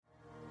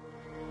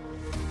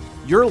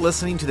You're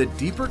listening to the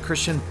Deeper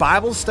Christian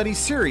Bible Study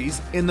series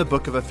in the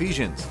book of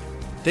Ephesians.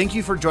 Thank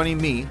you for joining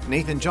me,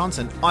 Nathan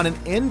Johnson, on an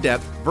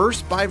in-depth,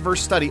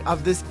 verse-by-verse study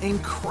of this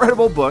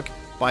incredible book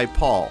by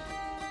Paul.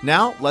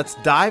 Now, let's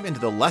dive into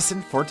the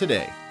lesson for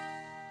today.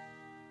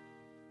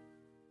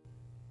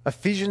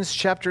 Ephesians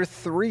chapter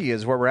 3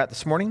 is where we're at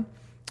this morning.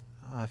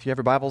 If you have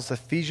your Bibles,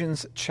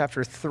 Ephesians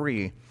chapter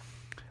 3.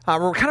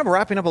 We're kind of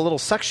wrapping up a little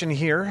section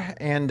here,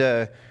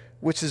 and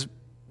which is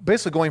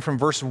basically going from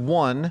verse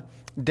 1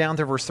 down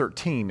to verse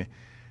 13.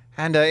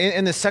 And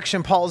in this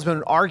section, Paul has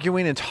been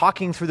arguing and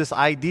talking through this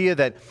idea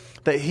that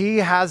he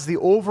has the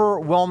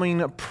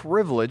overwhelming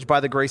privilege by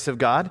the grace of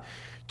God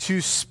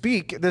to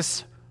speak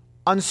this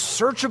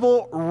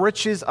unsearchable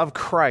riches of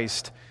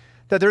Christ.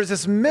 That there's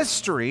this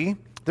mystery,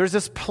 there's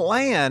this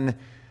plan,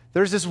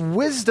 there's this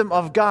wisdom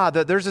of God,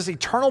 that there's this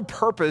eternal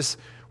purpose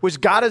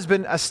which God has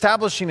been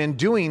establishing and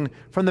doing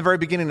from the very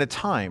beginning of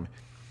time.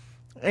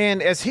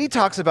 And as he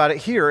talks about it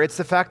here, it's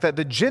the fact that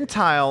the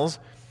Gentiles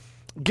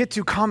get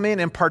to come in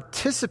and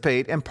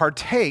participate and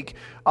partake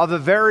of the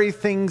very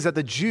things that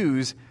the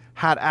Jews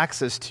had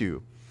access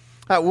to.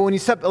 When you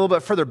step a little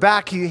bit further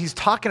back, he's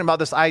talking about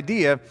this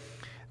idea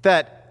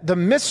that the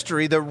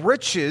mystery, the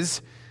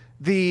riches,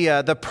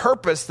 the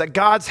purpose that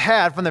God's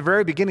had from the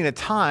very beginning of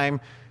time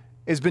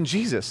has been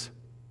Jesus.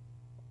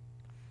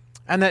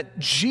 And that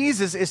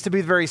Jesus is to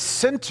be the very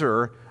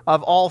center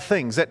of all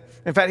things. That,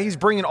 in fact, he's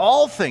bringing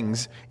all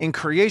things in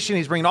creation.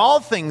 He's bringing all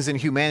things in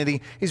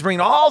humanity. He's bringing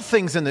all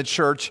things in the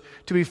church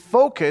to be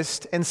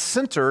focused and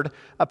centered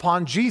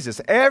upon Jesus.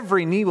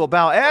 Every knee will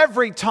bow.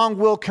 Every tongue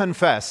will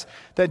confess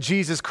that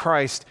Jesus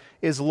Christ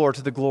is Lord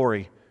to the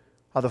glory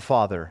of the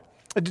Father.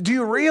 Do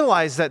you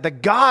realize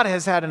that God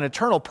has had an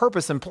eternal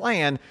purpose and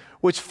plan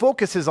which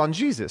focuses on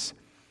Jesus?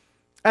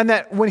 And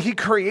that when he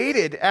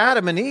created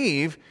Adam and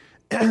Eve,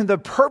 the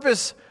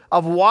purpose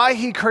of why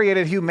he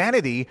created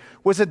humanity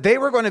was that they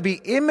were going to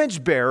be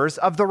image bearers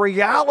of the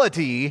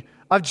reality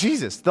of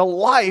Jesus, the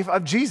life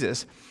of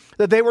Jesus,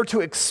 that they were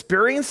to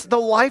experience the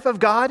life of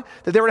God,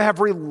 that they were to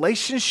have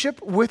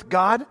relationship with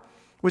God,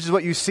 which is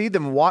what you see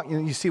them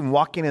you see them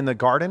walking in the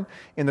garden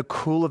in the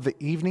cool of the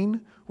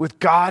evening with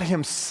God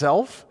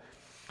himself,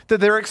 that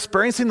they're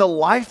experiencing the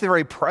life, the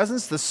very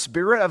presence, the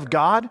Spirit of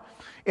God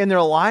in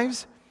their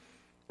lives.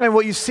 And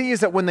what you see is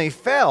that when they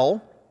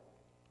fell,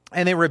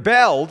 and they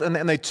rebelled,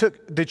 and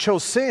they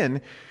chose sin,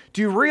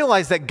 do you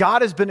realize that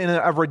God has been in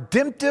a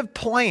redemptive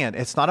plan?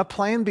 It's not a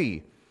plan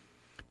B,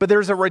 but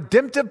there's a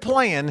redemptive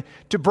plan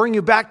to bring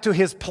you back to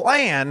his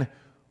plan,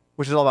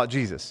 which is all about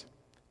Jesus.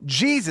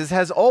 Jesus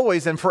has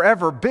always and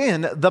forever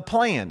been the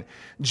plan.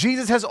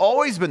 Jesus has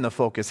always been the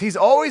focus. He's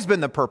always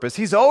been the purpose.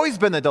 He's always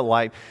been the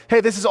delight.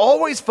 Hey, this is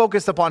always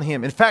focused upon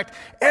him. In fact,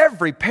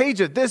 every page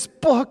of this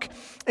book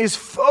is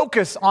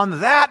focused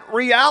on that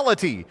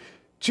reality,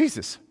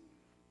 Jesus.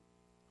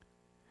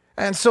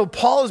 And so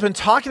Paul has been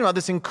talking about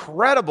this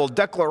incredible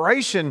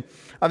declaration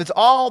of it's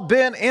all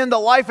been in the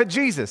life of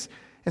Jesus.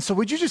 And so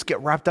would you just get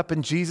wrapped up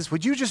in Jesus?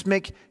 Would you just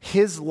make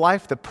his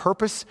life the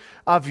purpose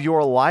of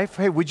your life?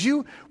 Hey, would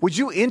you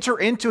enter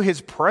into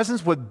his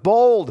presence with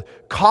bold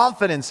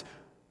confidence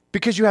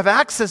because you have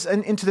access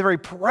into the very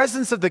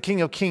presence of the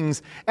King of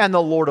Kings and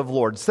the Lord of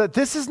Lords? That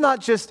this is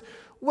not just,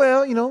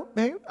 well,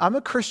 hey, I'm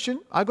a Christian.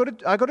 I go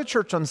to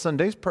church on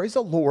Sundays. Praise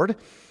the Lord.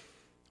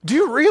 Do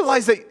you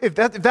realize that if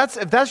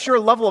that's your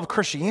level of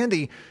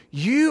Christianity,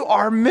 you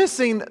are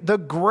missing the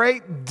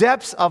great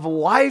depths of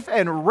life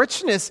and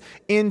richness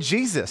in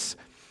Jesus?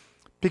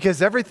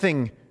 Because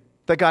everything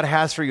that God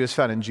has for you is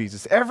found in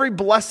Jesus. Every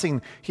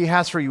blessing he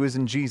has for you is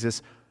in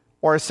Jesus.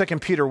 Or as 2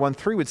 Peter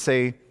 1:3 would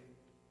say,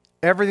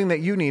 everything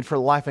that you need for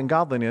life and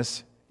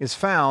godliness is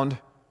found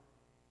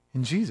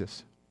in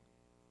Jesus.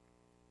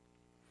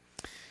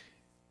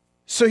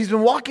 So he's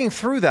been walking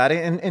through that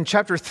in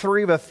chapter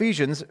 3 of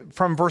Ephesians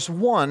from verse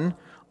 1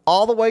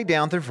 all the way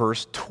down to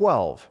verse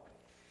 12.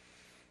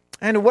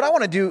 And what I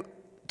want to do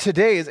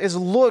today is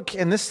look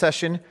in this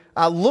session,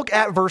 look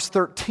at verse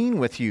 13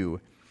 with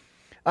you.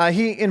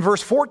 In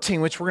verse 14,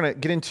 which we're going to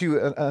get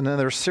into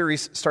another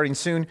series starting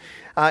soon,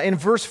 in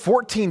verse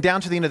 14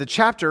 down to the end of the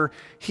chapter,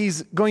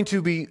 he's going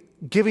to be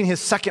giving his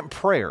second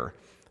prayer.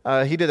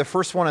 He did the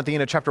first one at the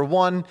end of chapter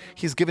 1.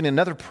 He's given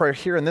another prayer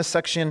here in this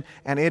section,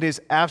 and it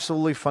is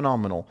absolutely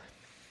phenomenal.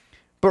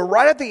 But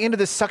right at the end of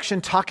this section,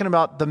 talking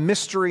about the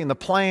mystery and the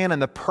plan and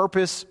the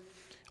purpose,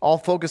 all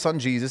focus on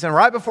Jesus. And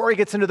right before he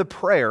gets into the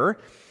prayer,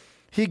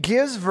 he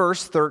gives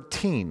verse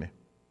 13.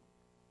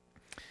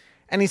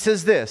 And he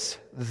says this,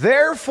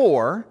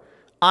 "Therefore,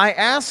 I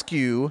ask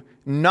you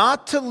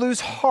not to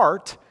lose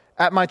heart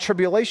at my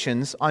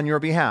tribulations on your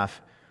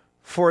behalf,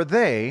 for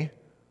they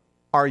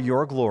are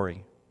your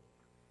glory."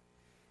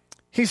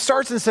 He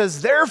starts and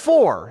says,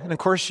 therefore. And of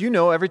course,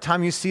 every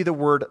time you see the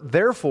word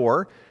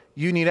therefore,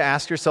 you need to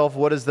ask yourself,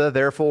 what is the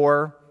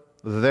therefore?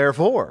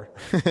 Therefore.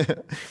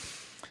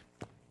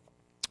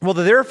 Well,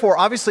 the therefore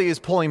obviously is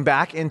pulling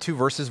back into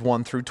verses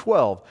 1 through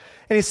 12.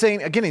 And he's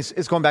saying, again,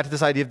 he's going back to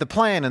this idea of the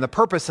plan and the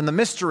purpose and the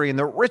mystery and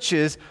the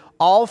riches,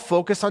 all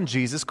focus on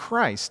Jesus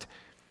Christ.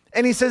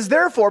 And he says,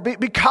 therefore,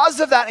 because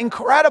of that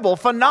incredible,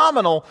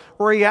 phenomenal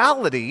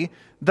reality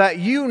that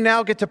you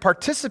now get to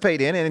participate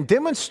in and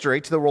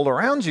demonstrate to the world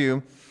around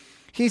you,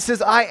 he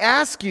says, I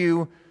ask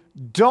you,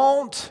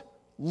 don't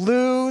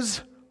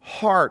lose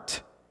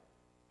heart.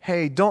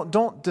 Hey,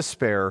 don't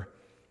despair.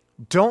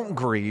 Don't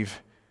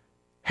grieve.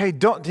 Hey,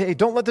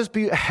 don't let this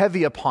be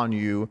heavy upon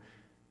you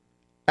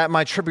at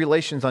my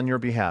tribulations on your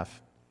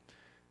behalf.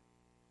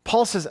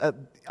 Paul says,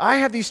 I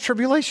have these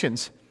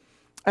tribulations,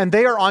 and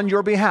they are on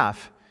your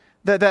behalf.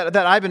 That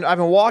I've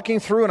been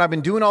walking through, and I've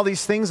been doing all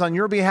these things on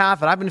your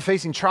behalf, and I've been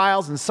facing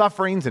trials and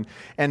sufferings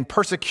and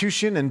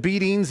persecution and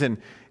beatings and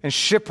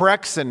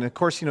shipwrecks. And of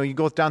course, you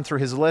go down through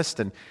his list,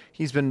 and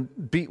he's been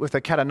beat with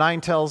a cat of nine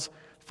tails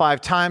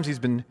 5 times. He's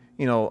been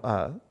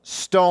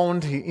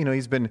stoned.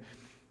 He's been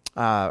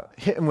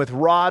hit with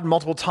rod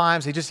multiple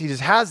times. He just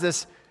has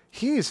this.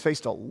 He has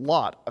faced a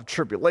lot of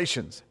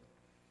tribulations.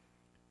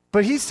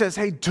 But he says,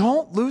 hey,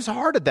 don't lose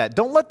heart at that.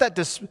 Don't let that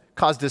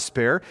cause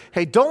despair.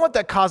 Hey, don't let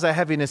that cause a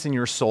heaviness in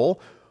your soul.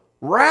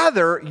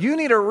 Rather, you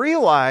need to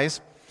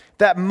realize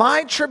that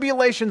my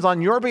tribulations on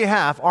your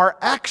behalf are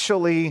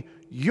actually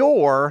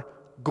your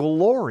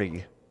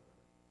glory.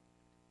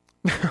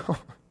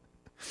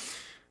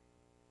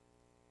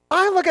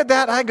 I look at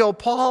that, I go,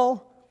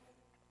 Paul,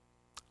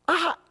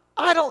 I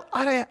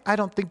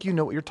don't think you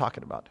know what you're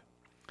talking about.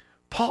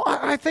 Paul,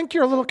 I think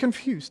you're a little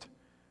confused.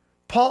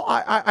 Paul,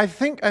 I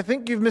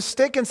think you've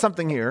mistaken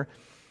something here,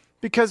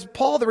 because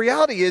Paul, the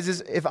reality is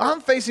if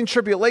I'm facing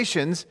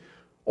tribulations,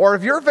 or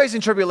if you're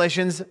facing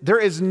tribulations, there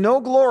is no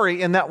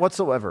glory in that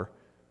whatsoever.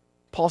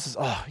 Paul says,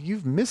 oh,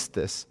 you've missed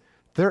this.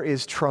 There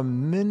is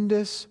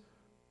tremendous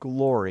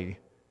glory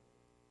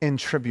in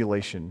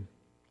tribulation,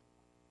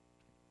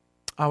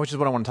 which is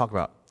what I want to talk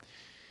about.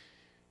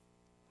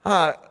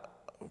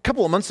 A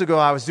couple of months ago,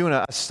 I was doing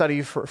a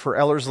study for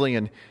Ellerslie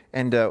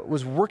and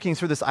was working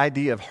through this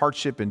idea of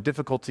hardship and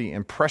difficulty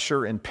and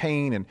pressure and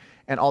pain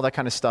and all that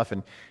kind of stuff.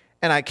 And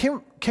I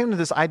came to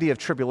this idea of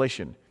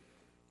tribulation.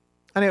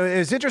 And it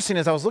was interesting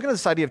as I was looking at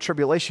this idea of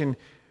tribulation,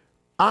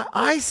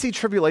 I see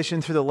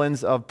tribulation through the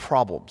lens of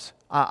problems.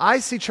 I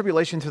see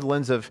tribulation through the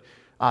lens of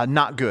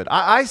not good.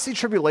 I see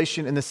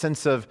tribulation in the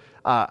sense of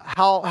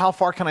how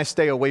far can I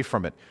stay away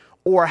from it?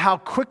 Or how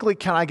quickly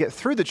can I get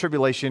through the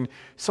tribulation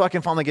so I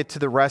can finally get to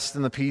the rest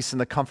and the peace and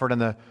the comfort and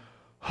the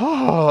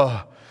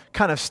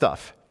kind of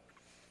stuff.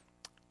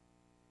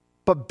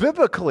 But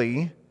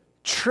biblically,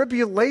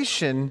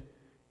 tribulation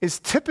is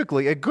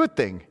typically a good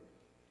thing.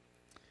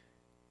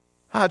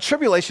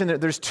 Tribulation,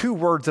 there's 2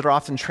 words that are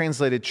often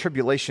translated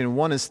tribulation.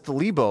 One is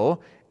thalebo,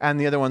 and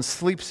the other one's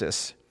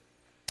thlipsis.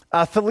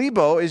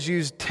 Thalebo is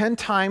used 10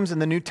 times in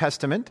the New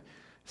Testament,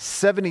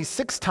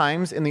 76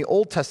 times in the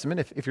Old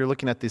Testament, if you're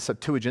looking at the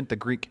Septuagint, the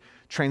Greek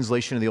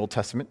translation of the Old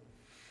Testament.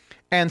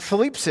 And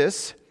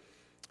thlipsis,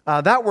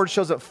 that word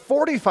shows up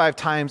 45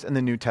 times in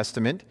the New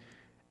Testament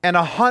and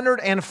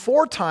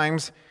 104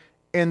 times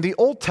in the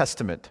Old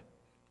Testament.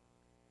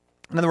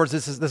 In other words,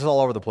 this is all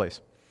over the place.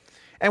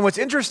 And what's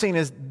interesting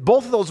is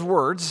both of those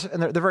words,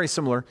 and they're very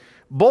similar,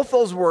 both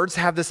those words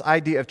have this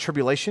idea of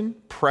tribulation,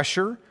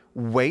 pressure,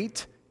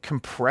 weight,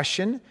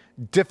 compression,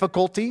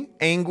 difficulty,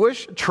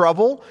 anguish,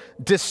 trouble,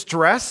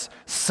 distress,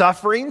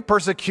 suffering,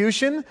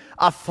 persecution,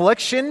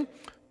 affliction,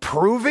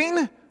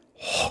 proving.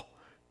 Oh,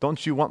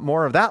 don't you want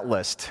more of that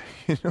list?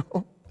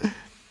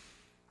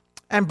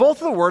 And both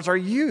of the words are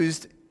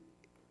used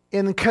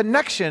in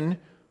connection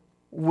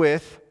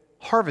with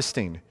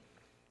harvesting.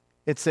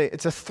 It's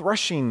a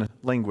threshing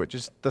language.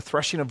 It's the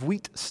threshing of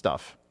wheat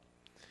stuff.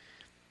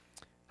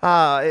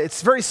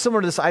 It's very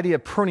similar to this idea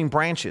of pruning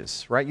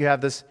branches, right? You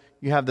have this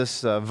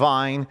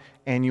vine,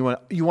 and you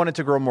want it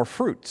to grow more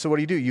fruit. So what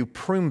do? You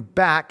prune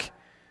back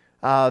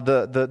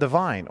the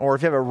vine. Or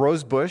if you have a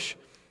rose bush,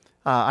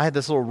 I had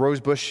this little rose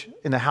bush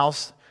in the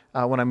house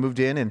when I moved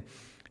in,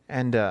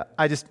 and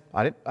I've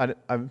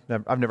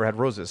never had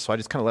roses, so I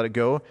just kind of let it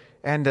go.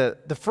 And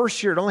the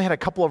first year, it only had a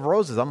couple of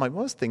roses. I'm like,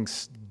 well, this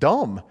thing's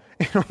dumb.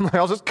 I'm like,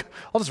 I'll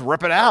just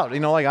rip it out. I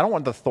don't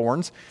want the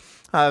thorns.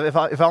 If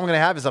all I'm going to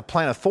have is a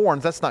plant of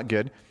thorns, that's not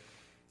good.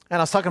 And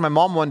I was talking to my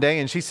mom one day,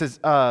 and she says,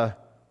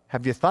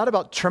 have you thought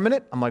about trimming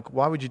it? I'm like,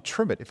 why would you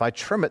trim it? If I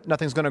trim it,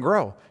 nothing's going to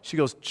grow. She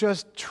goes,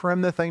 just trim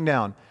the thing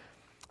down.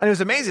 And it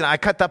was amazing. I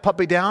cut that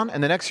puppy down,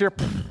 and the next year,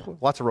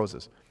 lots of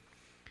roses.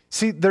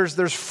 See,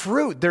 there's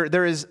fruit.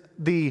 There is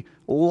the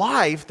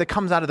life that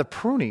comes out of the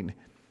pruning.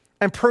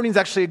 And pruning's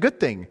actually a good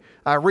thing.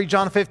 Read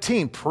John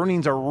 15.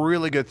 Pruning's a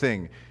really good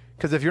thing.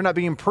 Because if you're not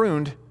being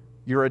pruned,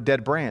 you're a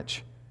dead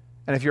branch.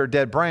 And if you're a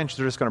dead branch,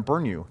 they're just going to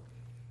burn you.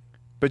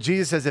 But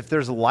Jesus says, if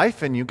there's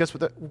life in you, guess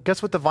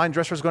what the vine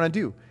dresser is going to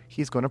do?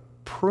 He's going to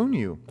prune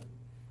you.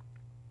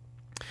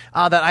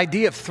 That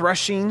idea of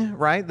threshing,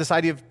 right? This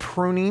idea of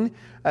pruning.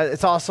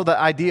 It's also the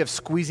idea of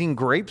squeezing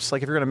grapes.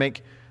 Like if you're going to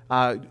make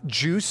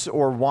juice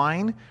or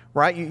wine,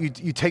 right?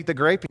 You take the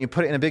grape and you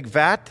put it in a big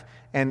vat.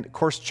 And of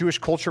course, Jewish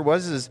culture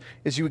is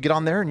you would get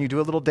on there and you do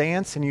a little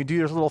dance and you do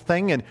your little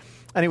thing and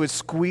it would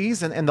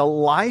squeeze and the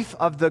life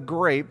of the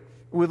grape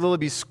would literally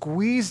be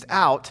squeezed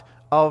out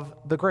of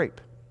the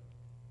grape.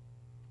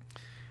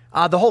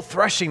 The whole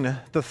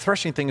the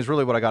threshing thing is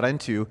really what I got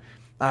into.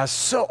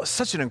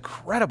 Such an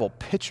incredible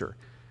picture.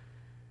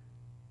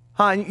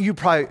 You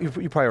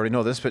probably already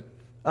know this, but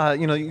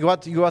you go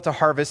out to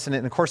harvest, and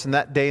of course in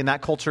that day, in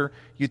that culture,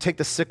 you take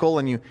the sickle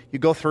and you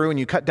go through and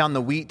you cut down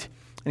the wheat,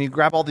 and you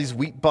grab all these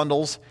wheat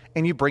bundles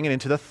and you bring it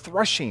into the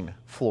threshing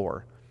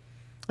floor.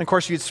 And of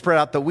course, you'd spread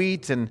out the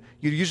wheat, and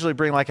you'd usually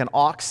bring like an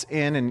ox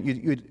in, and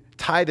you'd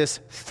tie this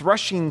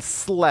threshing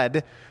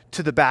sled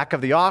to the back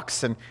of the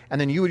ox, and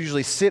then you would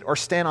usually sit or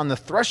stand on the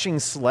threshing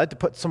sled to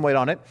put some weight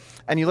on it,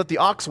 and you let the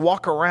ox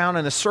walk around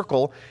in a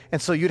circle,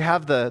 and so you'd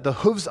have the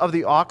hooves of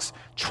the ox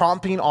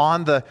tromping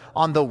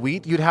on the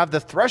wheat. You'd have the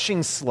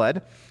threshing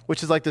sled,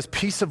 which is like this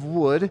piece of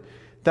wood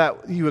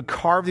that you would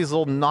carve these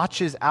little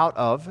notches out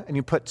of, and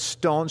you put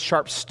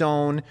sharp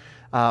stone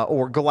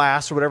or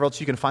glass or whatever else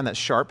you can find that's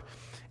sharp,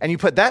 and you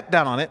put that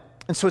down on it,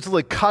 and so it's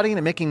really cutting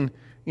and making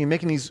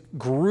these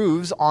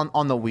grooves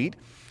on the wheat.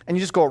 And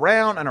you just go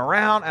around and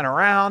around and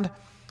around,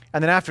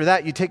 and then after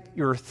that, you take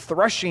your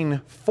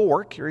threshing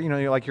fork, your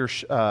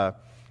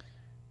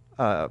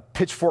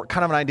pitchfork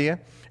kind of an idea,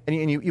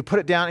 and you put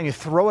it down and you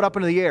throw it up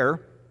into the air,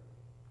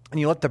 and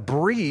you let the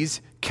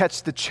breeze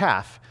catch the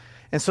chaff.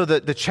 And so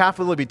the chaff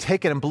would be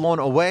taken and blown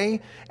away,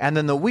 and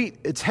then the wheat,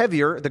 it's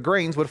heavier, the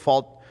grains would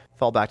fall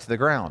back to the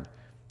ground.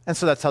 And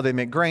so that's how they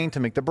make grain to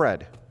make the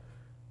bread.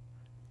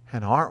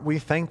 And aren't we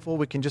thankful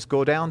we can just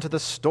go down to the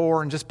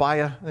store and just buy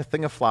a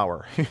thing of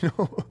flour?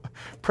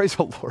 Praise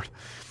the Lord.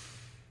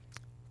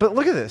 But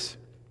look at this.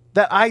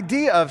 That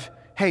idea of,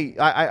 hey,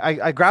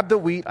 I grab the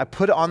wheat, I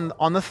put it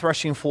on the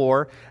threshing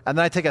floor, and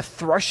then I take a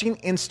threshing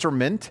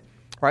instrument,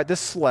 right, this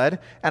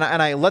sled, and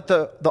I let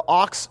the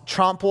ox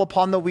trample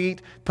upon the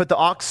wheat, put the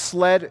ox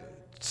sled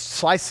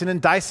slicing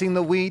and dicing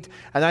the wheat,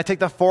 and then I take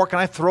the fork and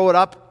I throw it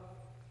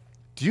up.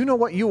 Do you know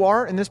what you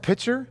are in this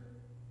picture?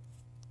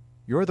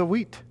 You're the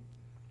wheat.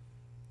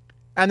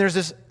 And there's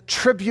this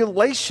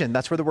tribulation,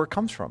 that's where the word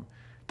comes from,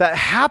 that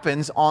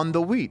happens on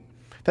the wheat.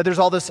 That there's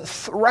all this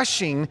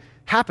threshing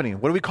happening.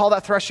 What do we call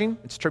that threshing?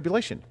 It's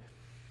tribulation.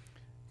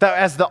 That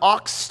as the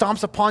ox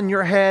stomps upon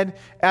your head,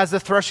 as the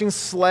threshing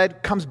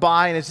sled comes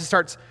by and it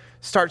just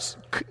starts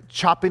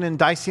chopping and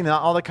dicing and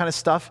all that kind of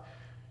stuff,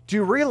 do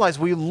you realize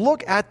we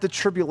look at the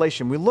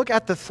tribulation, we look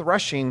at the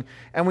threshing,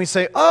 and we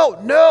say, oh,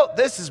 no,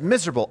 this is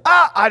miserable.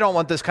 I don't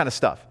want this kind of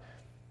stuff.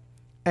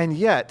 And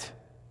yet,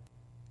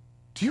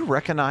 do you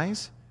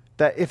recognize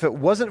that if it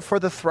wasn't for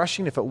the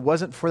threshing, if it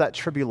wasn't for that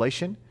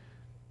tribulation,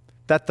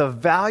 that the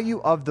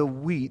value of the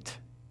wheat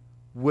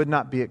would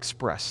not be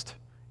expressed?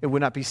 It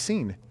would not be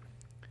seen.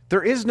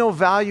 There is no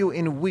value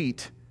in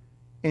wheat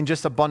in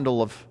just a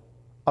bundle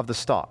of the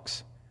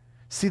stalks.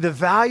 See, the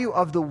value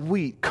of the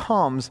wheat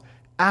comes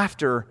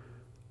after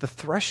the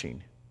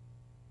threshing.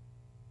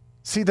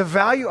 See, the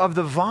value of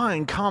the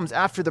vine comes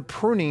after the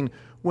pruning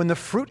when the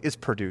fruit is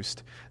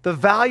produced. The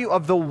value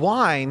of the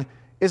wine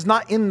is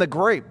not in the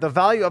grape. The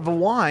value of the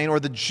wine or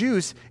the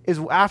juice is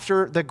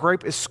after the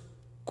grape is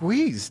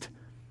squeezed.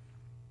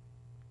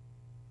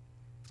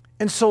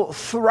 And so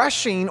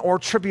threshing or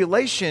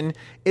tribulation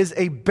is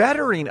a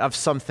bettering of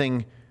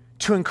something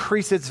to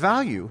increase its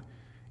value.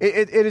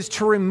 It is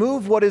to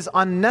remove what is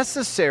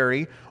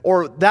unnecessary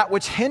or that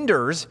which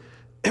hinders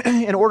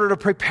in order to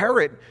prepare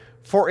it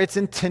for its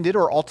intended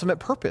or ultimate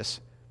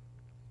purpose.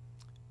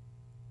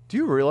 Do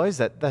you realize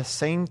that the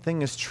same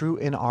thing is true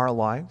in our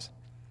lives?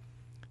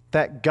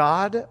 That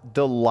God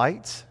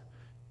delights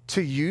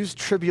to use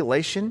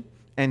tribulation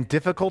and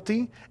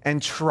difficulty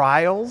and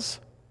trials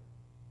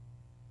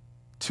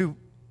to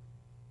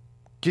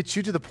get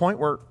you to the point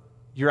where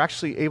you're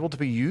actually able to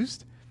be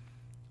used?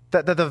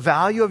 That the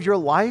value of your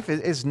life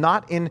is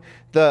not in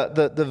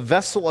the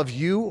vessel of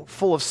you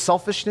full of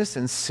selfishness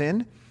and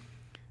sin?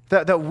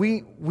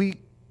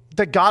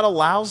 That God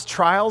allows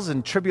trials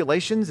and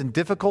tribulations and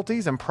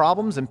difficulties and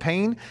problems and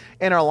pain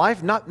in our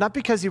life, not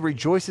because he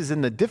rejoices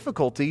in the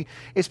difficulty,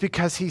 it's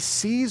because he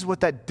sees what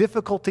that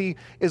difficulty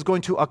is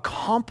going to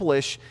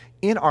accomplish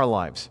in our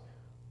lives,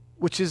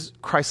 which is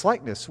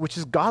Christ-likeness, which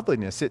is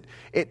godliness.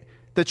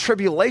 The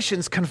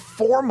tribulations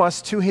conform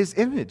us to his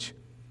image.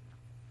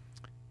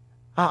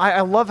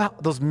 I love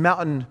those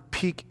mountain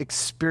peak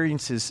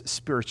experiences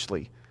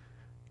spiritually.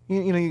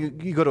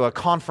 You go to a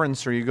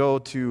conference or you go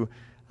to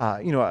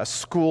a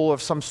school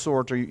of some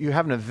sort, or you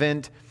have an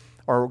event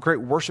or a great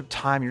worship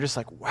time, you're just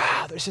like,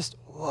 wow, there's just,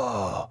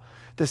 whoa,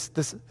 this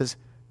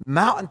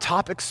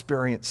mountaintop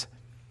experience.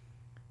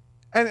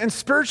 And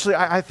spiritually,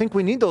 I think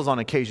we need those on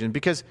occasion,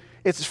 because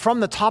it's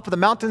from the top of the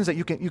mountains that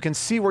you can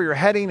see where you're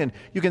heading, and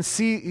you can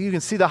see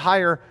the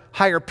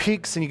higher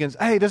peaks, and you can,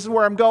 hey, this is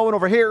where I'm going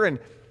over here.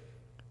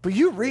 But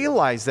you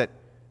realize that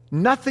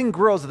nothing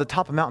grows at the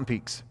top of mountain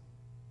peaks.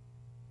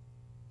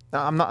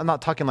 Now, I'm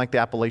not talking like the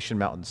Appalachian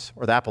Mountains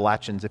or the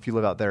Appalachians if you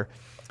live out there.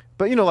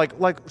 But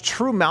like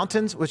true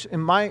mountains, which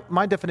in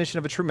my definition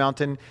of a true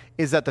mountain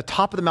is that the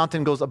top of the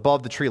mountain goes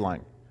above the tree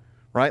line,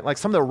 right? Like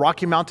some of the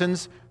Rocky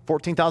Mountains,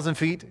 14,000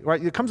 feet,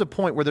 right? There comes a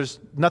point where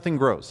nothing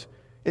grows.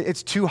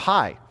 It's too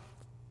high.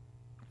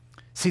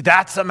 See,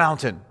 that's a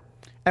mountain.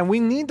 And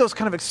we need those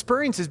kind of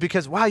experiences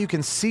because, wow, you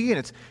can see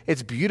and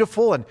it's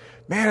beautiful and,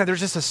 man, there's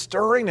just a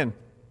stirring.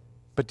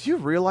 But do you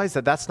realize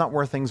that that's not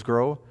where things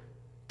grow?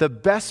 The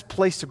best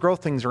place to grow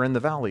things are in the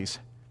valleys.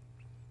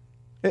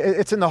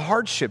 It's in the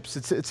hardships.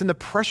 It's in the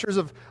pressures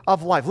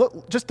of life.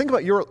 Look, just think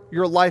about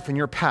your life and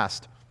your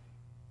past.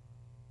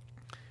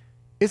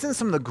 Isn't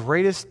some of the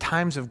greatest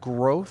times of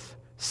growth,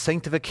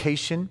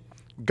 sanctification,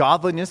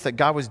 godliness, that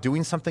God was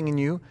doing something in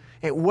you?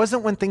 It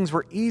wasn't when things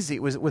were easy.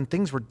 It was when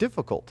things were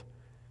difficult.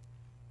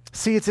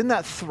 See, it's in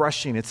that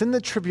threshing, it's in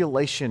the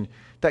tribulation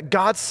that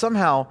God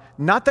somehow,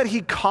 not that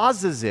he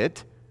causes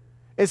it,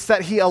 it's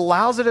that he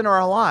allows it in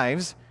our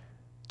lives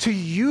to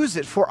use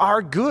it for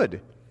our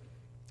good.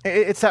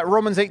 It's that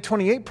Romans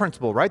 8:28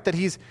 principle, right? That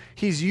he's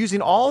using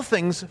all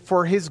things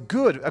for his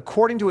good,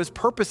 according to his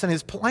purpose and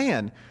his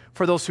plan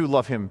for those who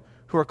love him,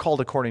 who are called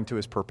according to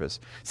his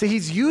purpose. See,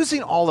 he's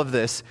using all of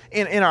this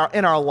in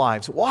our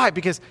lives. Why?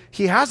 Because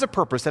he has a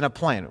purpose and a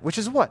plan, which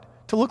is what?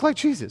 To look like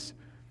Jesus.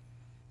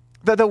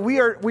 That we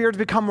are to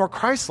become more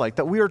Christ-like,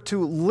 that we are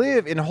to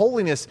live in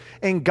holiness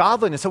and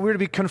godliness, that we are to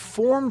be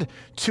conformed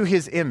to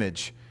his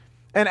image.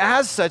 And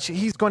as such,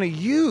 he's going to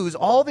use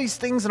all these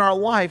things in our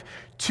life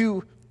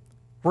to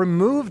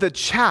remove the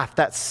chaff,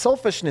 that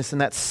selfishness and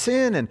that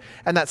sin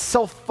and that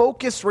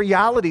self-focused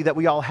reality that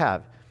we all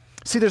have.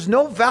 See, there's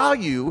no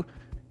value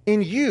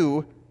in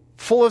you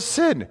full of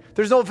sin.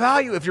 There's no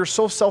value if you're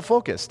so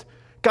self-focused.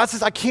 God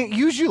says, I can't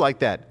use you like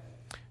that.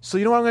 So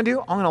you know what I'm going to do?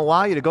 I'm going to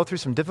allow you to go through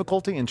some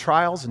difficulty and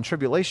trials and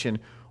tribulation.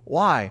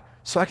 Why?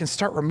 So I can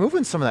start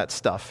removing some of that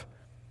stuff.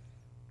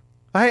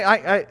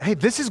 Hey,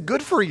 this is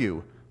good for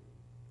you.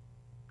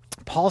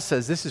 Paul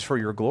says this is for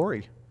your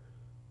glory.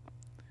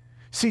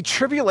 See,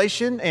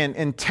 tribulation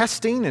and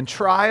testing and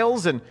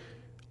trials and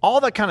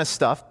all that kind of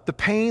stuff, the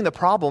pain, the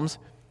problems,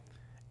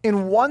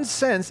 in one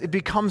sense, it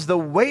becomes the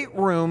weight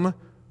room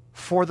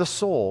for the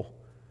soul.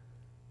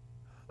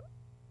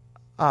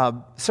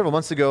 Several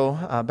months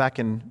ago, back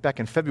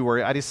in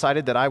February, I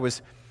decided that I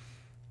was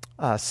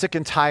sick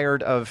and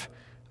tired of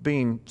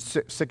being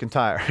sick and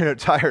tired.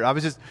 Tired. I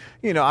was just,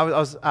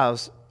 I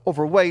was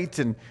overweight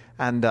and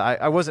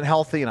I wasn't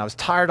healthy and I was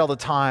tired all the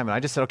time. And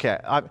I just said, okay,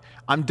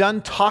 I'm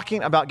done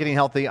talking about getting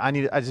healthy.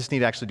 I just need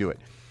to actually do it.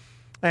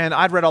 And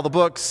I'd read all the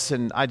books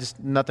and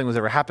nothing was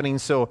ever happening.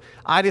 So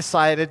I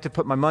decided to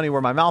put my money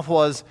where my mouth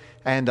was,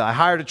 and I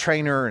hired a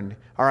trainer. And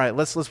all right,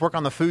 let's work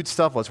on the food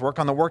stuff. Let's work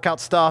on the workout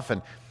stuff.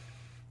 And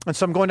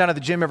so I'm going down to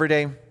the gym every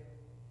day,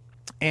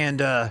 and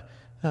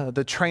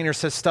the trainer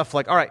says stuff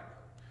like, all right,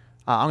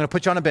 I'm going to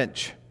put you on a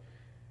bench.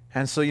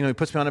 And so, he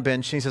puts me on a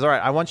bench, and he says, all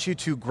right, I want you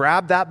to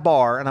grab that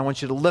bar, and I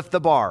want you to lift the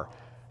bar.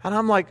 And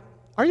I'm like,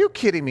 are you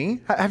kidding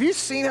me? Have you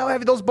seen how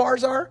heavy those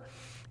bars are?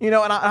 And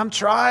I'm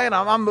trying,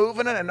 I'm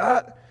moving it, and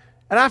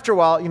after a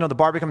while, the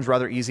bar becomes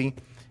rather easy.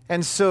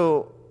 And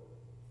so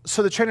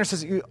the trainer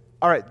says,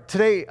 all right,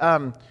 today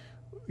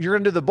you're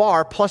going to do the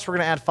bar, plus we're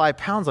going to add 5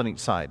 pounds on each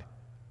side.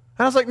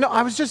 And I was like, no,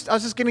 I was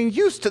just getting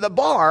used to the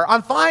bar.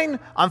 I'm fine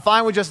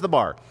with just the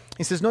bar.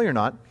 He says, no, you're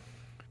not.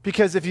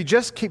 Because if you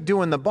just keep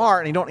doing the bar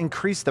and you don't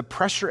increase the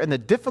pressure and the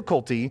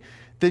difficulty,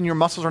 then your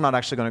muscles are not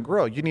actually going to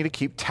grow. You need to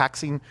keep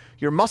taxing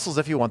your muscles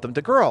if you want them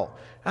to grow.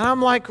 And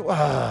I'm like,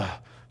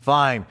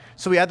 fine.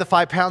 So we add the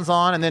 5 pounds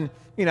on, and then,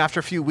 after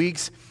a few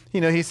weeks,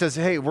 he says,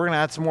 hey, we're going to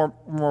add some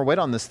more weight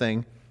on this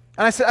thing.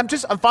 And I said,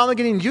 I'm finally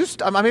getting used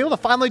to, I'm able to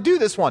finally do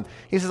this one.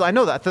 He says, I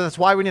know that. That's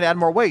why we need to add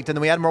more weight. And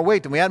then we add more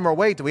weight, and we add more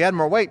weight, and we add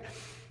more weight.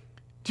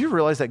 Do you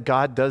realize that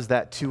God does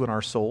that too in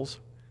our souls?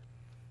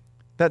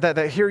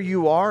 That here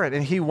you are,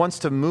 and he wants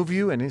to move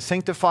you and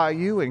sanctify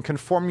you and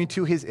conform you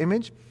to his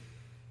image.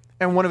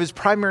 And one of his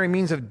primary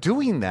means of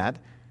doing that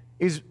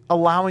is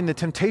allowing the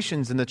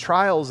temptations and the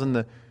trials and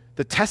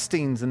the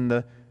testings and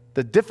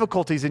the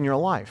difficulties in your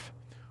life.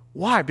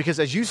 Why? Because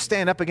as you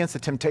stand up against the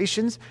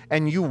temptations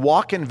and you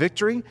walk in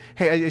victory,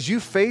 as you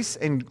face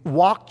and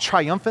walk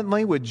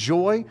triumphantly with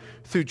joy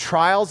through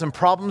trials and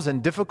problems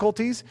and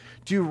difficulties,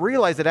 do you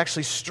realize it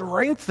actually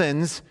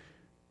strengthens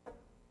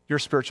your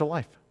spiritual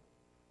life?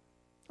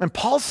 And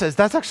Paul says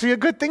that's actually a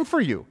good thing for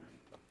you.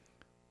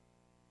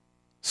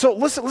 So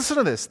listen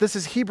to this. This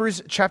is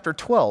Hebrews chapter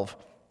 12,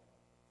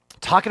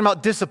 talking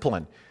about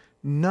discipline.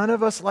 None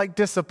of us like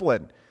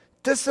discipline.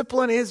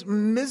 Discipline is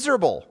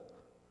miserable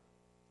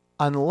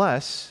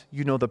unless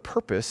you know the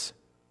purpose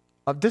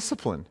of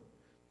discipline.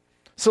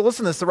 So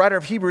listen to this. The writer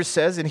of Hebrews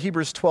says in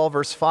Hebrews 12,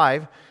 verse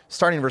 5,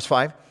 starting in verse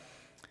 5,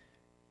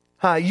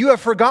 you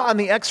have forgotten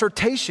the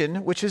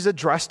exhortation which is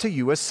addressed to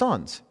you as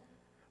sons.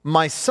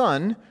 My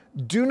son,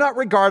 do not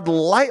regard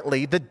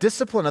lightly the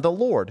discipline of the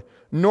Lord,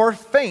 nor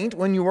faint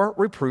when you are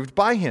reproved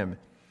by him.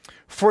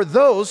 For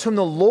those whom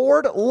the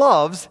Lord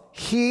loves,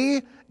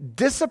 he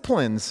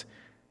disciplines,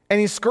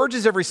 and he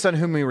scourges every son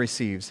whom he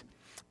receives.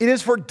 It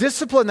is for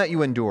discipline that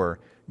you endure.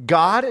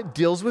 God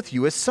deals with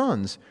you as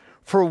sons.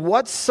 For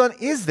what son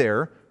is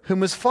there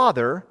whom his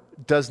father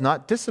does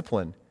not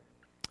discipline?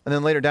 And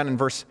then later down in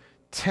verse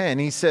 10,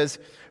 he says,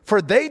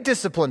 for they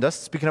disciplined us,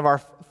 speaking of our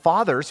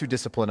fathers who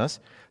discipline us,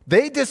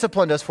 they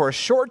disciplined us for a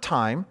short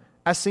time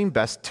as seemed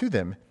best to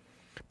them.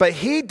 but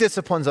he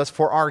disciplines us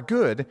for our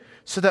good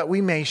so that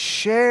we may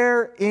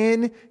share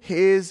in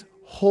his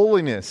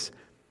holiness.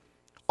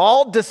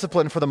 All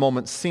discipline for the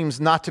moment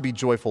seems not to be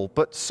joyful,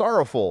 but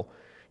sorrowful.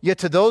 Yet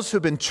to those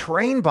who've been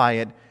trained by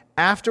it,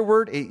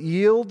 afterward it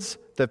yields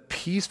the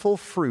peaceful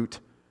fruit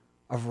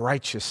of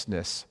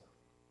righteousness.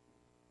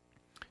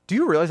 Do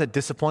you realize that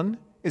discipline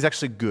is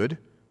actually good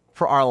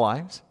for our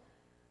lives?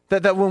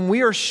 That when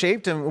we are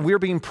shaped and we're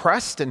being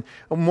pressed and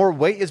more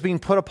weight is being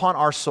put upon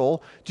our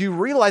soul, do you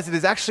realize it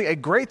is actually a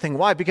great thing?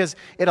 Why? Because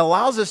it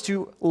allows us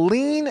to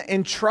lean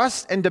and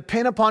trust and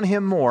depend upon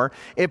him more.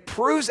 It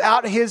proves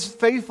out his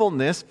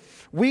faithfulness.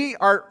 We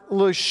are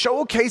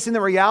showcasing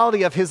the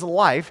reality of his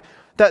life,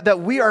 that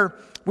we're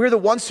the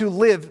ones who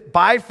live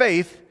by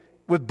faith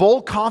with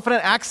bold,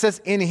 confident access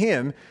in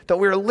him, that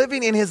we are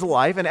living in his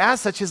life, and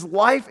as such, his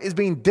life is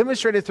being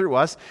demonstrated through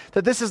us,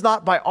 that this is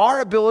not by our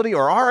ability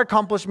or our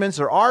accomplishments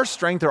or our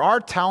strength or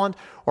our talent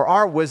or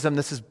our wisdom.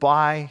 This is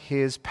by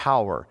his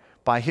power,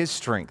 by his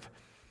strength.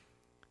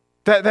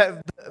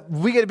 That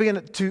we get to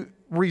begin to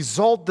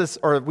result this,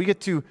 or we get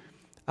to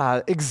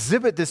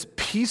exhibit this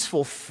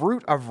peaceful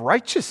fruit of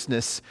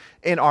righteousness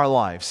in our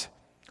lives.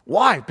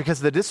 Why? Because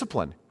of the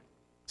discipline.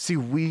 See,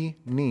 we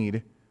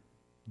need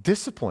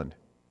discipline.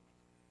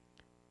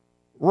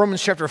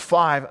 Romans chapter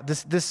 5,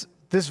 this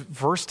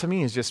verse to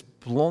me has just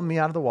blown me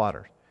out of the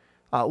water.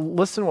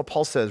 Listen to what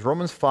Paul says,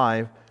 Romans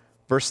 5,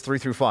 verse 3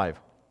 through 5.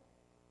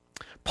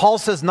 Paul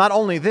says, not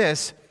only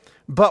this,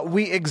 but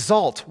we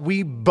exalt,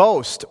 we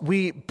boast,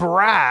 we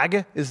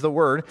brag, is the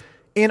word,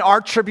 in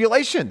our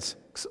tribulations.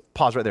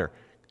 Pause right there.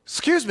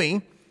 Excuse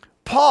me,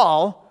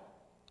 Paul,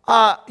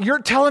 you're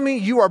telling me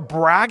you are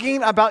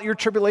bragging about your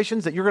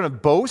tribulations, that you're going to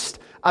boast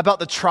about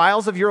the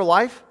trials of your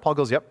life? Paul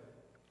goes, yep.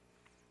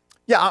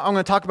 Yeah, I'm going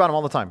to talk about them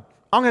all the time.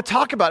 I'm going to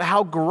talk about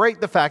how great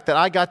the fact that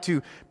I got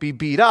to be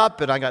beat up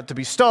and I got to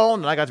be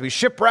stoned and I got to be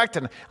shipwrecked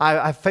and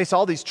I face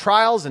all these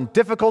trials and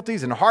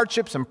difficulties and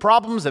hardships and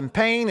problems and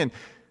pain. And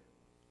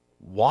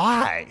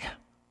why?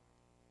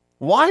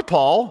 Why,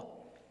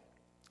 Paul?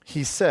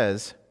 He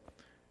says,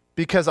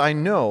 because I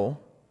know,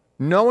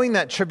 knowing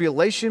that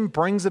tribulation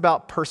brings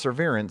about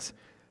perseverance,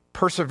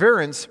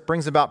 perseverance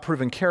brings about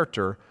proven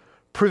character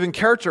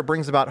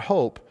brings about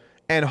hope,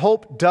 and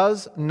hope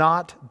does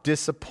not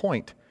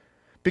disappoint,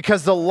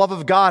 because the love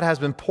of God has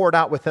been poured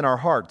out within our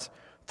hearts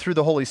through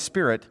the Holy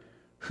Spirit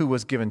who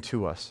was given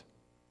to us.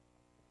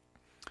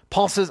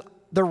 Paul says,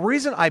 the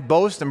reason I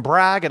boast and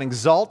brag and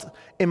exalt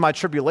in my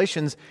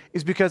tribulations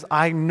is because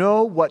I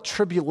know what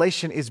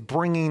tribulation is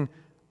bringing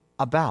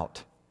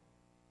about.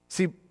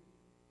 See,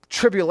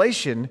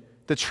 tribulation,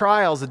 the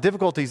trials, the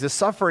difficulties, the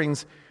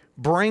sufferings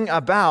bring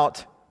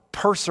about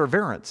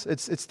perseverance.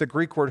 It's the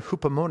Greek word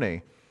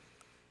hupomone.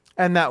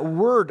 And that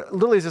word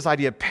literally is this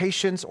idea of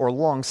patience or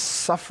long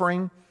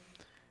suffering.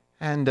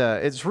 And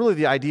it's really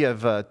the idea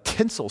of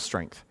tensile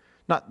strength.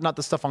 Not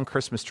the stuff on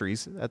Christmas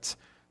trees. That's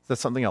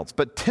something else.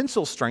 But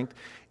tensile strength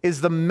is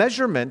the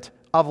measurement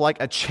of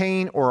like a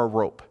chain or a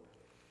rope.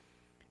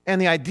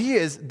 And the idea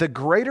is the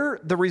greater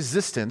the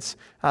resistance,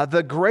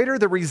 the greater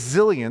the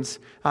resilience,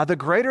 the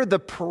greater the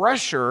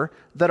pressure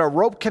that a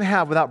rope can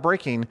have without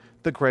breaking,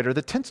 the greater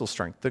the tensile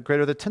strength, the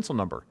greater the tensile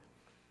number.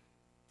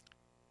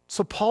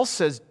 So Paul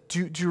says,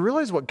 do you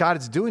realize what God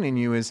is doing in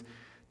you is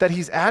that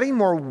he's adding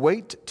more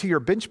weight to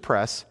your bench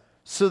press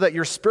so that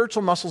your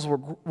spiritual muscles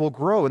will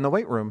grow in the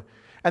weight room.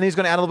 And then he's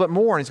going to add a little bit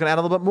more, and he's going to add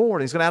a little bit more,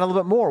 and he's going to add a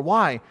little bit more.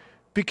 Why?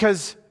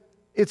 Because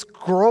it's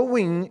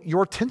growing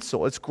your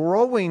tensile. It's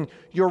growing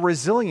your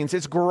resilience.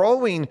 It's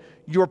growing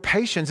your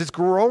patience. It's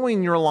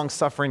growing your long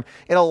suffering.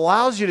 It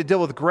allows you to deal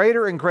with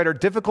greater and greater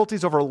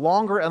difficulties over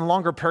longer and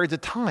longer periods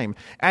of time.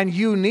 And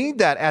you need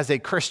that as a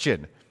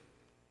Christian.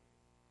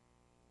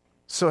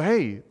 So,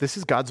 hey, this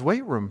is God's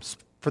weight room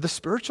for the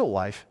spiritual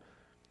life.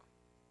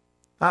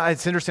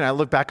 It's interesting. I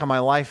look back on my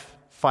life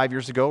 5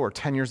 years ago or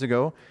 10 years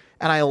ago,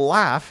 and I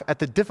laugh at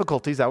the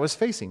difficulties I was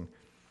facing.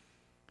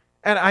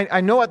 And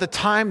I know at the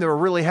time they were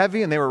really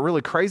heavy and they were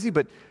really crazy,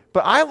 but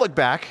I look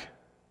back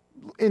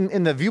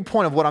in the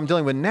viewpoint of what I'm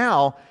dealing with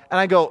now, and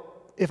I go,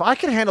 if I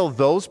could handle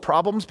those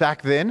problems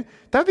back then,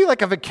 that would be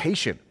like a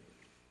vacation.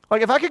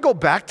 Like if I could go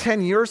back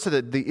 10 years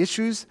to the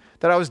issues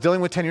that I was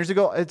dealing with 10 years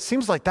ago, it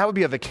seems like that would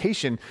be a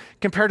vacation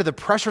compared to the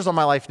pressures on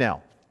my life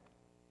now.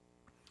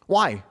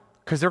 Why?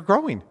 Because they're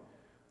growing.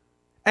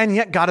 And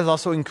yet God is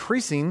also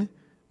increasing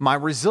my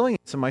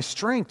resilience and my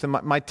strength and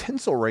my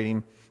tensile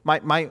rating,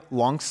 my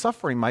long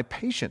suffering, my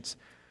patience.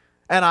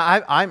 And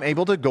I'm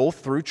able to go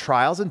through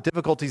trials and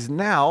difficulties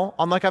now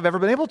unlike I've ever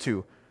been able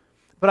to.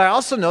 But I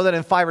also know that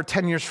in 5 or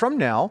 10 years from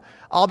now,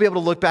 I'll be able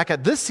to look back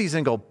at this season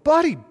and go,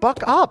 buddy,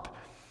 buck up.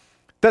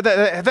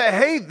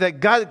 That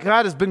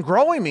God has been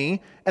growing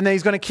me, and that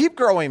he's going to keep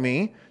growing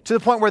me to the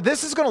point where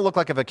this is going to look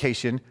like a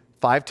vacation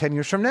 5, 10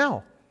 years from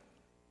now.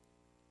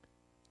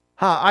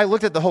 I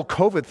looked at the whole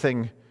COVID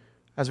thing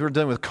as we were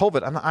dealing with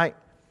COVID.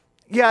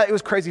 Yeah, it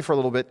was crazy for a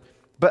little bit,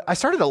 but I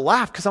started to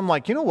laugh because I'm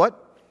like, you know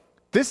what?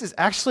 This is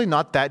actually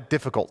not that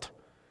difficult.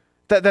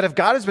 That if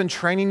God has been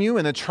training you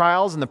in the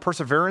trials and the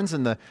perseverance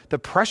and the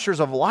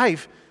pressures of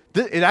life,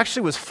 It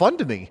actually was fun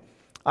to me.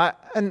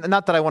 And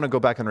not that I want to go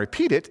back and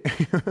repeat it.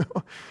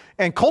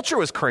 And culture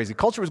was crazy.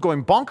 Culture was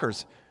going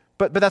bonkers.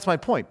 But that's my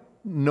point.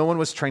 No one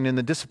was trained in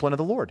the discipline of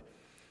the Lord.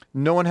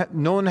 No one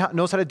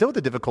knows how to deal with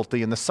the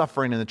difficulty and the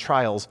suffering and the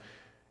trials.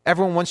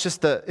 Everyone wants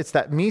just it's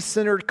that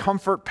me-centered,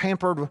 comfort,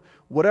 pampered,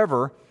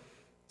 whatever.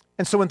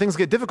 And so when things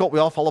get difficult, we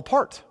all fall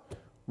apart.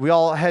 We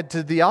all head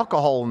to the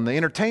alcohol and the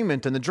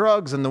entertainment and the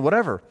drugs and the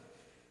whatever.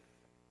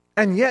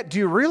 And yet, do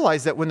you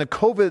realize that when the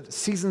COVID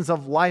seasons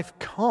of life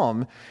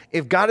come,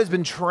 if God has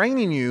been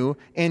training you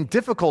in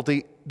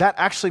difficulty, that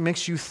actually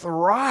makes you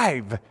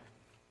thrive.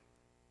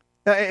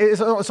 It's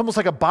almost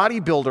like a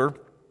bodybuilder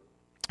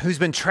who's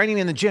been training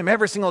in the gym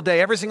every single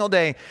day,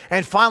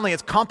 and finally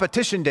it's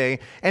competition day,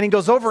 and he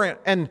goes over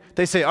and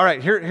they say, all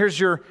right, here's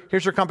your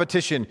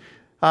competition.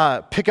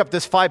 Pick up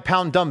this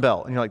 5-pound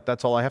dumbbell. And you're like,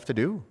 that's all I have to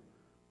do?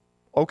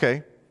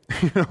 Okay.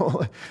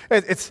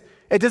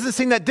 It doesn't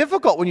seem that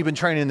difficult when you've been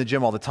training in the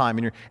gym all the time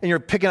and you're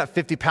picking up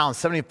 50 pounds,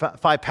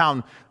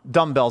 75-pound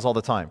dumbbells all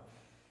the time.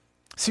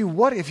 See,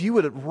 what if you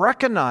would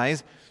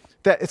recognize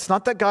that it's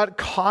not that God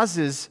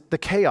causes the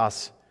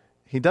chaos.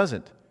 He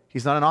doesn't.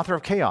 He's not an author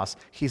of chaos.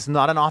 He's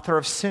not an author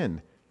of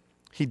sin.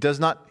 He does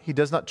not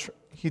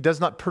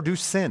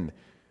produce sin.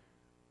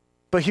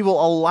 But he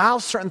will allow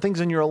certain things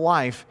in your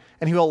life,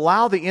 and he will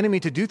allow the enemy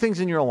to do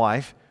things in your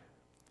life.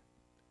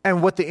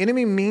 And what the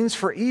enemy means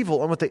for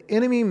evil and what the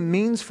enemy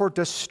means for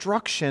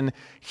destruction,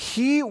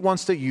 he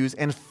wants to use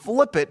and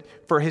flip it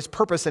for his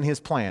purpose and his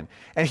plan.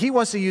 And he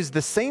wants to use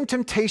the same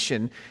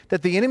temptation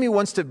that the enemy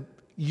wants to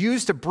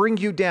use to bring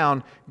you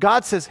down.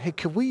 God says, hey,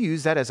 could we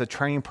use that as a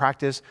training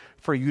practice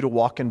for you to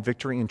walk in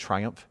victory and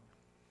triumph?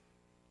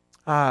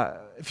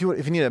 If you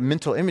need a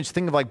mental image,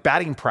 think of like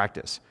batting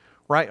practice,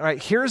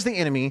 right? Here's the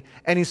enemy,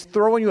 and he's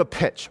throwing you a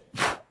pitch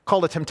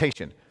called a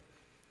temptation.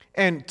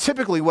 And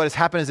typically what has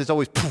happened is it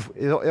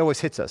always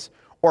hits us,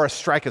 or a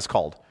strike is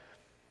called.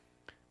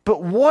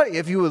 But what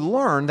if you would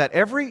learn that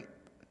every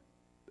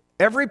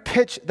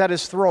pitch that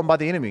is thrown by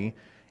the enemy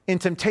in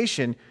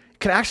temptation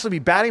can actually be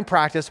batting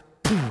practice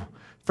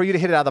for you to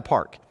hit it out of the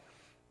park?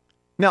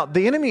 Now,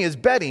 the enemy is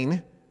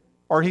betting,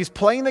 or he's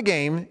playing the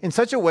game in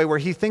such a way where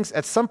he thinks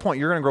at some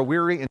point you're going to grow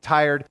weary and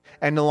tired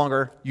and no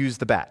longer use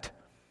the bat.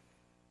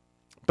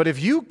 But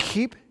if you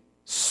keep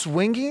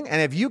swinging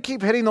and if you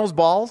keep hitting those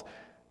balls,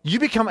 you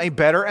become a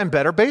better and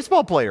better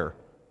baseball player.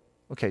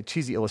 Okay,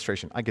 cheesy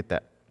illustration. I get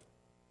that.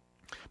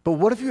 But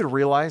what if you would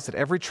realize that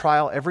every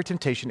trial, every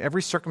temptation,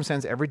 every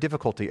circumstance, every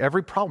difficulty,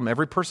 every problem,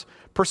 every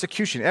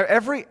persecution,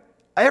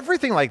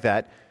 everything like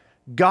that,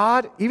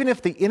 God, even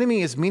if the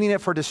enemy is meaning it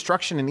for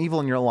destruction and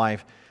evil in your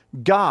life,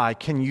 God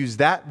can use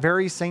that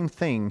very same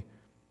thing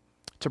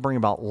to bring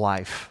about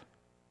life,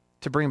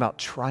 to bring about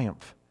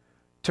triumph,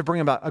 to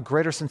bring about a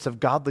greater sense of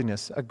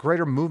godliness, a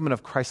greater movement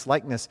of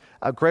Christ-likeness,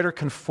 a greater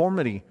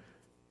conformity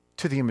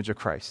to the image of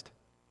Christ.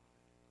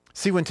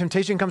 See, when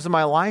temptation comes to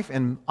my life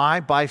and I,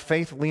 by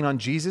faith, lean on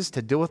Jesus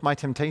to deal with my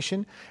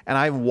temptation and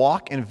I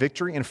walk in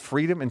victory and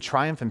freedom and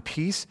triumph and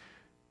peace,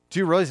 do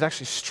you realize it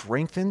actually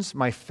strengthens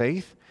my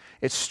faith?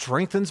 It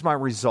strengthens my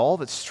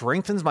resolve. It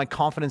strengthens my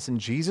confidence in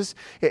Jesus.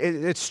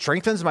 It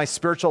strengthens my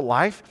spiritual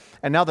life.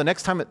 And now the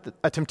next time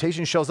a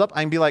temptation shows up,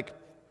 I can be like,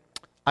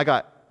 I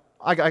got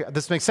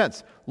this makes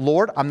sense.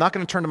 Lord, I'm not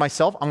going to turn to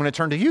myself. I'm going to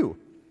turn to you.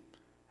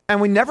 And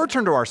we never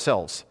turn to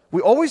ourselves.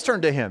 We always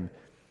turn to him.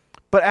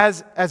 But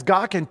as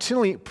God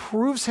continually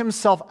proves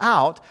himself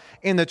out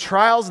in the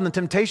trials and the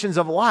temptations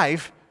of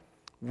life,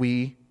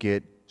 we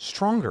get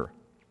stronger.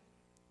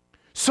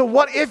 So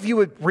what if you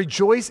would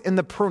rejoice in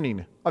the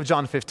pruning of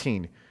John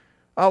 15?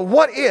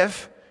 What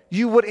if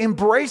you would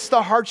embrace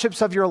the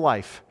hardships of your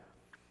life?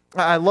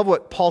 I love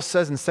what Paul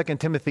says in 2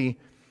 Timothy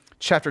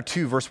chapter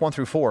 2, verse 1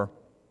 through 4.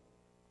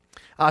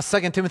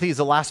 2 Timothy is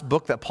the last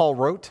book that Paul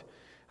wrote.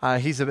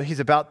 He's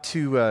about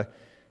to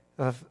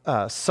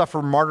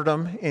suffer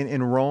martyrdom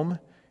in Rome.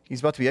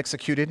 He's about to be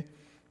executed.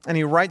 And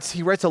he writes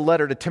a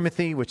letter to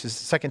Timothy, which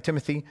is 2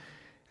 Timothy.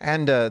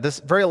 And this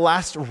very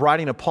last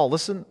writing of Paul,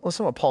 listen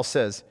what Paul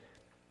says.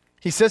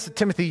 He says to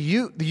Timothy,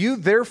 you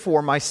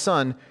therefore, my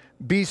son,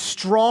 be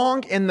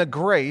strong in the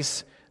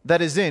grace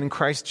that is in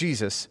Christ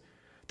Jesus.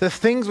 The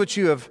things which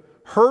you have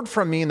heard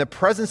from me in the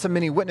presence of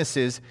many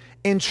witnesses,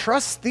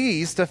 entrust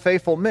these to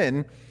faithful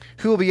men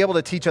who will be able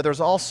to teach others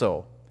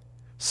also.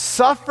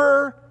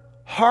 Suffer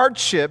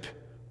hardship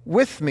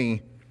with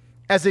me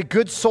as a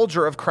good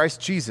soldier of Christ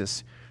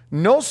Jesus.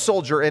 No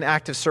soldier in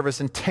active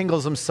service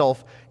entangles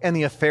himself in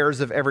the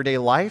affairs of everyday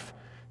life,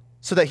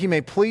 so that he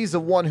may please the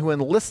one who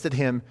enlisted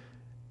him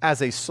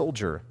as a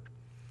soldier.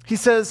 He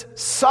says,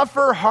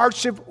 suffer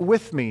hardship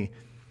with me.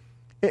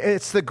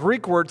 It's the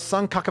Greek word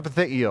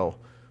sankakapatheio,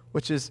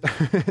 which is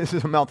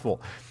a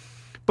mouthful.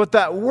 But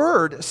that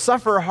word,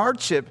 suffer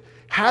hardship,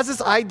 has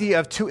this idea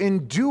of to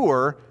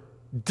endure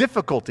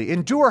difficulty,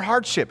 endure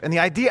hardship. And the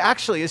idea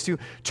actually is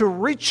to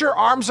reach your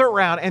arms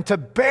around and to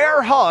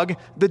bear hug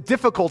the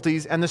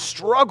difficulties and the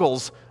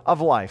struggles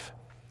of life.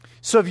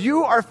 So if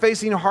you are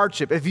facing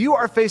hardship, if you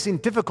are facing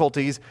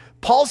difficulties,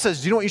 Paul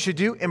says, do you know what you should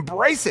do?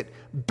 Embrace it.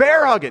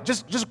 Bear hug it.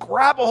 Just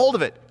grab a hold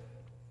of it.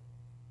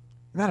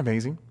 Isn't that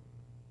amazing?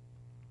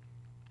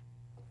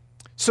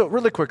 So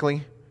really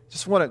quickly,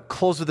 just want to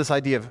close with this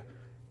idea of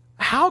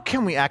how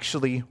can we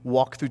actually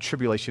walk through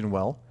tribulation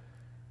well?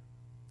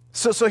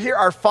 So here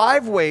are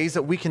 5 ways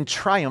that we can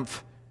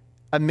triumph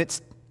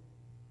amidst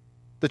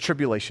the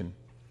tribulation.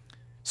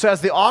 So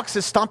as the ox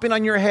is stomping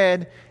on your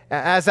head,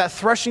 as that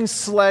threshing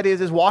sled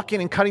is walking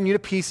and cutting you to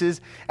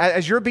pieces,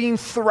 as you're being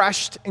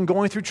threshed and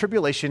going through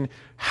tribulation,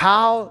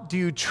 how do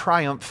you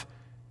triumph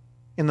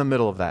in the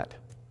middle of that?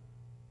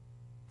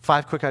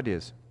 5 quick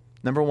ideas.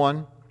 Number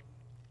 1,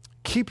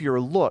 keep your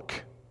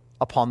look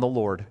upon the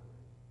Lord.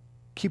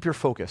 Keep your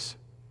focus.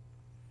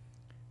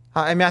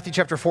 In Matthew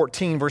chapter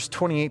 14, verse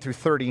 28 through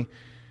 30,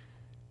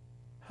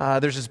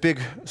 there's this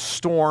big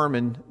storm,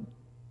 and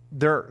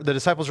the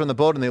disciples are in the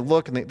boat, and they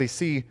look, and they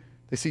see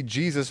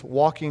Jesus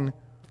walking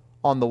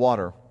on the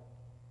water.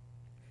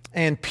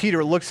 And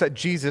Peter looks at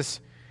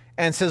Jesus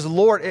and says,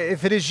 "Lord,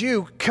 if it is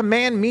you,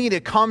 command me to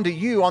come to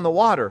you on the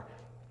water."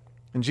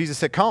 And Jesus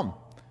said, "Come."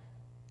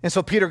 And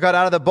so Peter got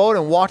out of the boat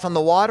and walked on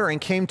the water and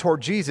came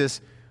toward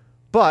Jesus.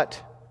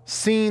 But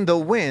seeing the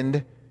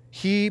wind,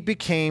 he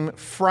became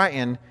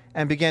frightened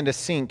and began to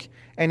sink.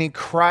 And he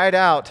cried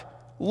out,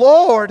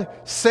 "Lord,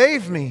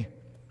 save me."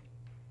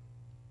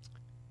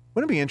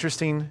 Wouldn't it be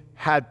interesting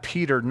had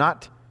Peter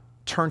not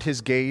turned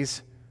his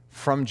gaze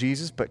from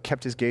Jesus, but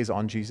kept his gaze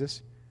on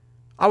Jesus?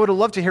 I would have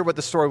loved to hear what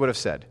the story would have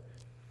said.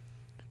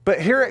 But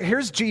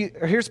here's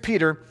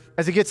Peter,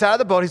 as he gets out of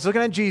the boat, he's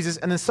looking at Jesus,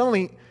 and then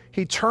suddenly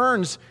he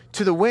turns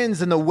to the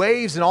winds and the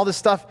waves and all this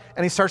stuff,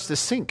 and he starts to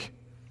sink.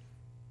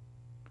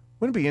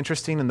 Wouldn't it be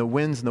interesting in the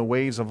winds and the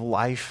waves of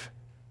life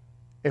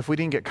if we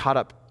didn't get caught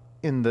up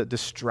in the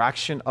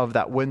distraction of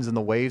that winds and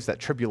the waves, that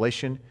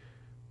tribulation,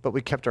 but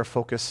we kept our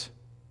focus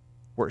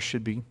where it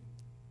should be,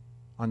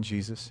 on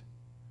Jesus?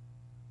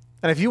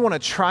 And if you want to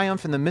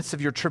triumph in the midst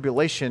of your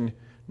tribulation,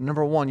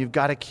 number 1, you've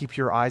got to keep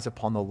your eyes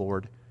upon the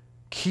Lord.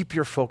 Keep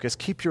your focus.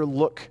 Keep your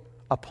look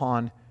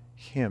upon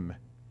Him.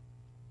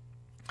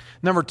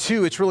 Number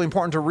 2, it's really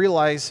important to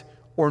realize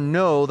or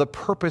know the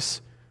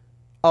purpose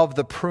of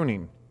the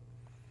pruning.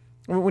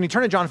 When you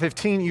turn to John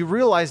 15, you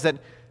realize that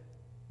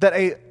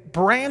a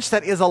branch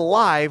that is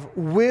alive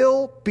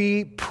will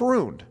be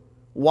pruned.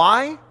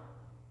 Why?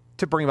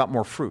 To bring about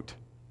more fruit.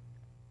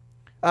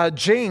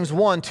 James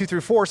 1, 2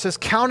 through 4 says,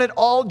 "Count it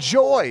all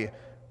joy,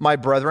 my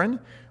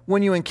brethren,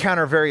 when you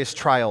encounter various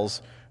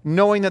trials,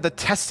 knowing that the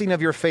testing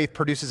of your faith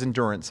produces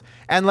endurance.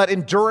 And let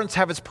endurance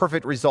have its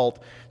perfect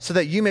result, so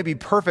that you may be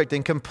perfect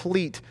and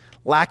complete,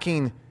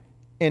 lacking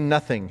in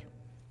nothing."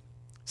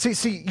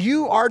 See,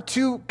 you are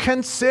to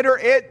consider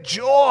it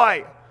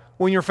joy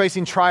when you're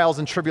facing trials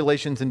and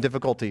tribulations and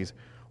difficulties.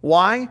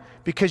 Why?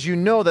 Because you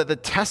know that the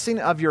testing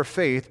of your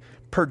faith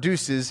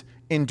produces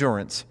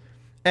endurance.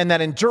 And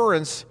that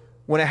endurance,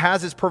 when it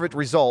has its perfect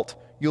result,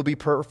 you'll be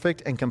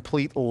perfect and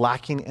complete,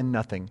 lacking in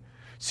nothing.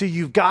 So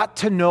you've got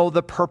to know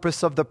the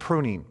purpose of the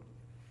pruning.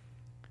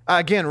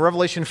 Again,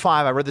 Revelation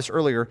 5, I read this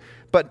earlier,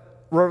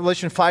 but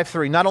Revelation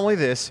 5:3, not only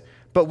this,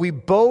 but we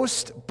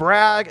boast,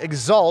 brag,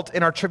 exult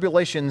in our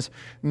tribulations,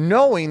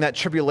 knowing that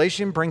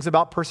tribulation brings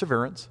about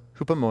perseverance,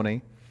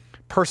 hupomone,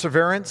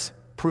 perseverance,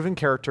 proven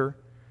character,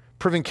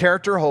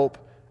 hope,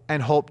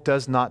 and hope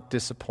does not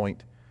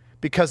disappoint,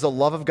 because the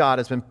love of God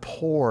has been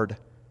poured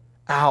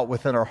out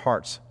within our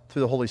hearts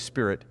through the Holy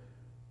Spirit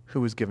who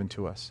was given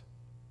to us.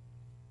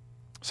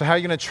 So how are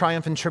you going to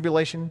triumph in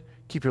tribulation?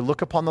 Keep your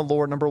look upon the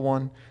Lord, number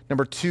 1.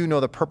 Number 2, know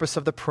the purpose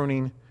of the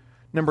pruning.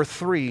 Number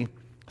 3,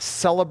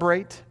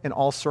 celebrate in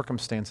all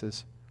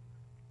circumstances.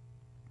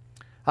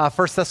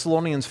 1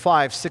 Thessalonians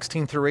 5,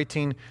 16 through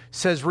 18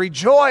 says,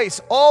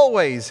 "Rejoice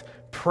always,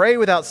 pray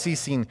without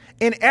ceasing,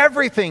 in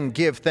everything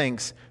give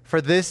thanks, for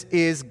this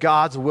is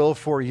God's will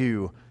for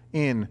you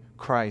in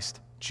Christ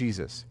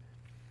Jesus."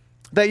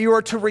 That you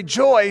are to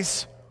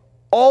rejoice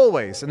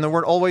always. And the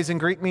word always in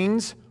Greek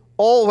means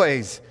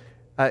always.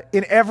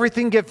 In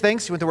everything give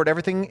thanks. You know what the word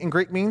everything in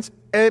Greek means?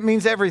 It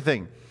means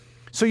everything.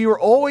 So you are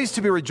always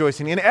to be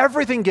rejoicing, in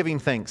everything giving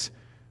thanks.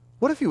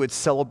 What if you would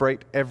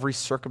celebrate every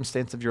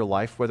circumstance of your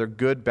life, whether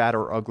good, bad,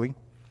 or ugly?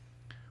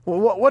 Well,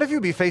 what if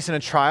you'd be facing a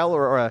trial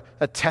or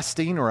a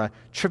testing or a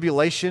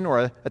tribulation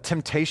or a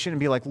temptation and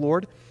be like,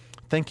 "Lord,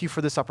 thank you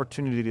for this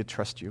opportunity to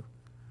trust you.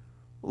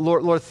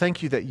 Lord,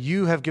 thank you that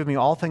you have given me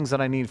all things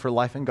that I need for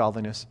life and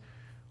godliness.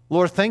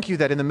 Lord, thank you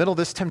that in the middle of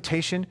this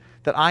temptation,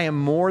 that I am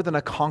more than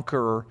a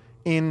conqueror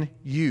in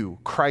you,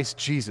 Christ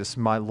Jesus,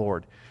 my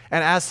Lord.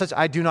 And as such,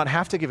 I do not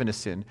have to give in to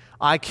sin.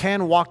 I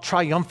can walk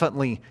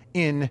triumphantly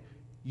in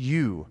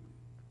you."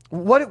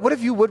 What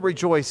if you would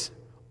rejoice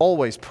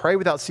always, pray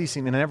without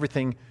ceasing, and in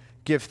everything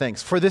give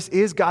thanks? For this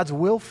is God's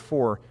will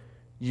for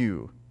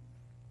you.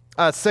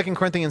 2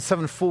 Corinthians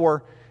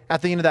 7:4,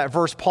 at the end of that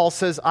verse, Paul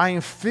says, "I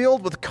am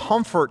filled with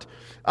comfort.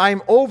 I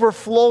am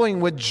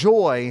overflowing with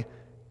joy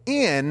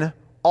in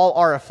all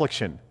our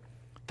affliction."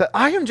 That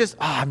I am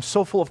I'm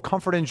so full of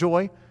comfort and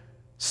joy,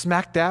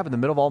 smack dab in the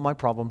middle of all my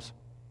problems.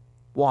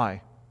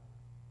 Why?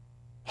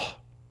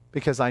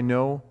 Because I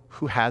know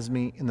who has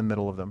me in the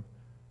middle of them.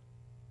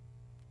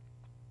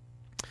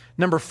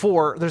 Number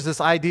 4, there's this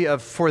idea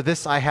of, for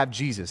this I have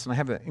Jesus. And I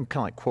have it in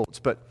kind of like quotes,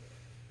 but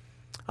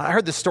I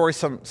heard this story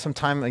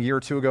sometime a year or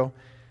two ago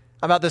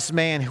about this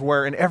man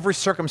where in every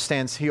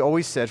circumstance he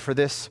always said, for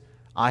this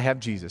I have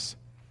Jesus.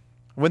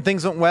 When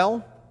things went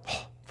well,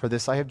 for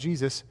this I have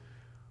Jesus.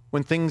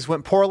 When things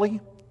went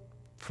poorly,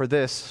 for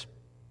this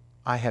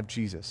I have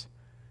Jesus.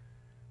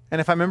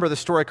 And if I remember the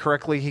story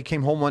correctly, he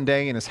came home one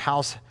day and his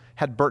house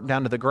had burnt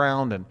down to the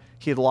ground and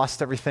he had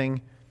lost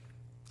everything.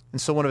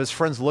 And so one of his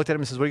friends looked at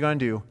him and says, what are you going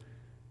to do?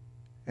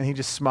 And he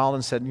just smiled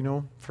and said,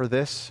 for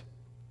this,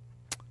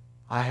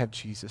 I have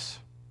Jesus.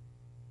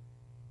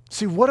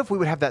 See, what if we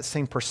would have that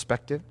same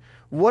perspective?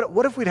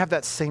 What if we'd have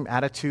that same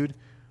attitude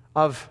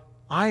of,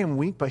 I am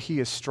weak, but he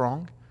is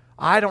strong.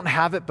 I don't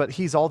have it, but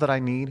he's all that I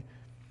need.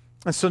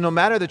 And so no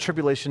matter the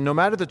tribulation, no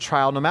matter the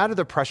trial, no matter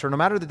the pressure, no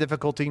matter the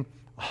difficulty,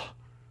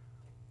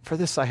 for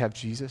this I have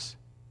Jesus.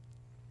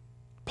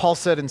 Paul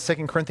said in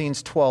 2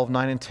 Corinthians 12,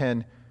 9 and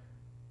 10,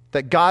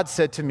 that God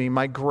said to me,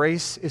 my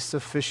grace is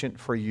sufficient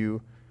for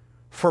you,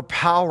 for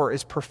power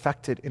is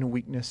perfected in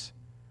weakness.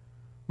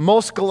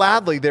 Most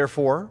gladly,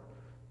 therefore,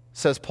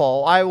 says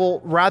Paul, I will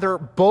rather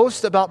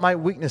boast about my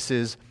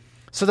weaknesses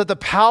so that the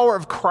power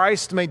of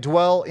Christ may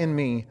dwell in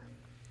me.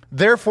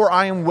 Therefore,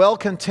 I am well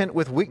content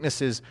with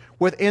weaknesses,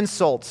 with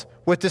insults,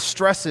 with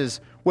distresses,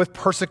 with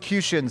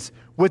persecutions,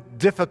 with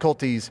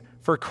difficulties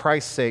for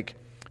Christ's sake.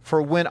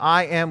 For when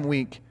I am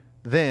weak,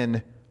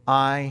 then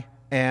I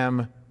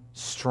am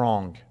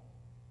strong.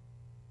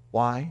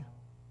 Why?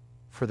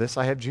 For this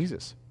I have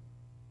Jesus.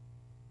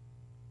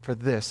 For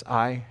this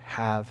I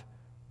have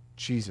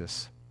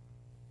Jesus.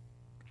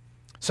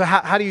 So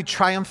how do you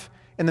triumph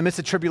in the midst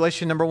of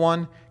tribulation? Number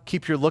 1,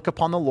 keep your look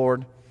upon the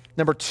Lord.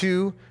 Number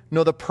 2,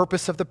 know the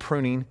purpose of the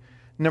pruning.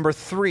 Number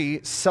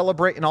 3,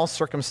 celebrate in all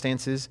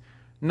circumstances.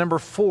 Number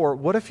 4,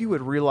 what if you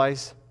would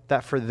realize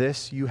that for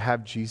this you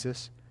have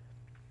Jesus?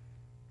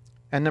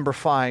 And number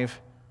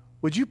 5,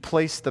 would you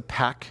place the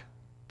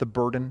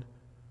burden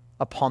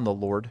upon the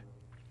Lord?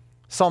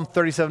 Psalm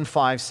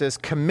 37:5 says,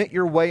 commit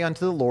your way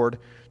unto the Lord,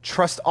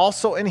 trust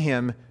also in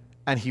him,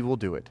 and he will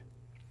do it.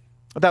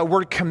 That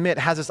word commit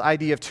has this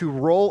idea of to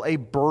roll a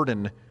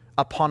burden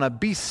upon a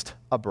beast,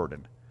 a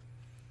burden.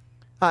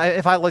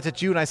 If I looked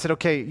at you and I said,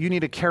 okay, you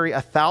need to carry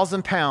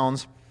 1,000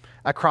 pounds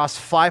across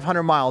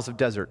 500 miles of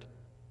desert,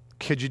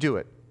 could you do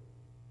it?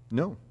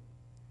 No.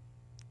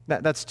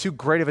 That's too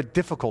great of a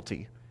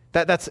difficulty.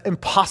 That's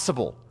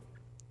impossible.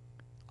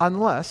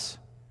 Unless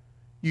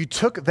you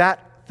took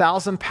that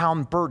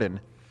 1,000-pound burden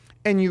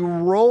and you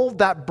rolled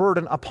that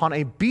burden upon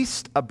a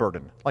beast, a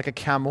burden, like a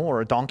camel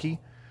or a donkey,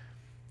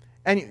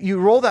 and you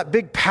roll that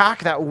big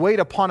pack, that weight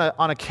on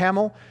a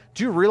camel.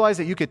 Do you realize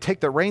that you could take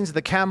the reins of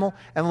the camel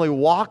and literally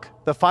walk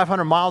the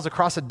 500 miles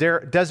across a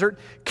desert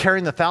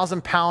carrying the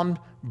 1,000-pound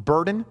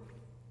burden?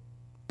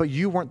 But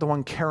you weren't the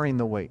one carrying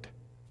the weight.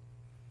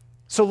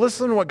 So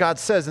listen to what God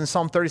says in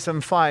Psalm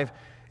 37:5.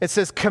 It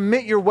says,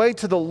 commit your way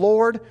to the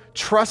Lord,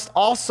 trust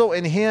also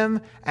in him,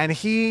 and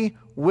he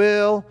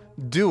will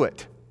do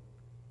it.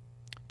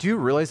 Do you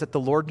realize that the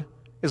Lord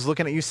is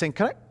looking at you saying,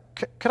 can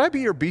I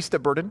be your beast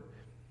of burden?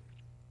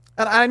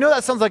 And I know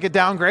that sounds like a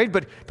downgrade,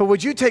 but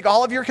would you take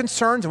all of your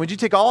concerns and would you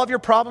take all of your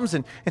problems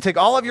and take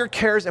all of your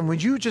cares and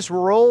would you just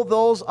roll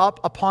those up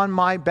upon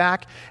my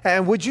back?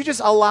 And would you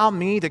just allow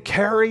me to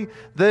carry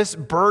this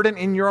burden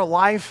in your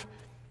life?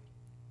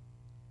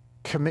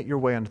 Commit your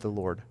way unto the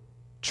Lord.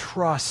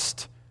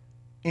 Trust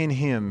in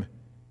him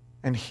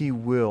and he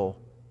will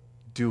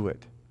do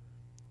it.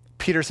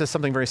 Peter says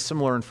something very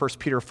similar in 1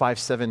 Peter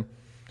 5:7.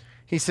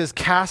 He says,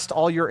 cast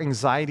all your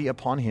anxiety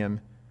upon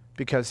him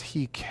because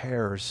he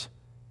cares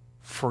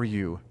for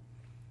you.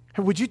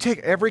 And would you take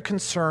every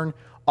concern,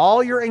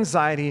 all your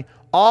anxiety,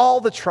 all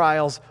the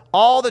trials,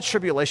 all the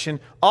tribulation,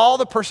 all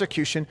the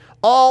persecution,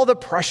 all the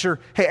pressure,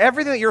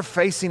 everything that you're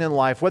facing in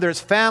life, whether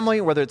it's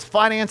family, whether it's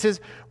finances,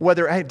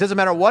 it doesn't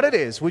matter what it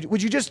is,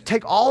 would you just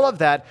take all of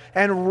that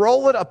and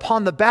roll it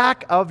upon the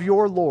back of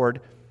your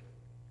Lord?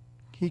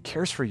 He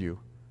cares for you.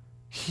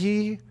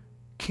 He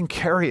can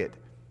carry it.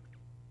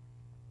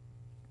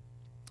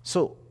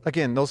 So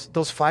again,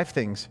 those 5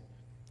 things.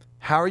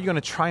 How are you going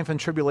to triumph in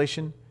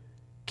tribulation?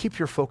 Keep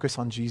your focus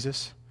on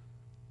Jesus.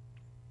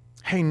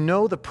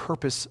 Know the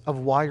purpose of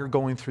why you're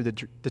going through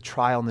the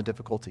trial and the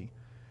difficulty.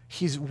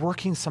 He's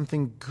working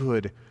something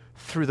good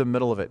through the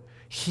middle of it.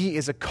 He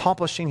is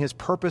accomplishing his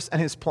purpose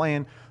and his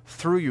plan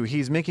through you.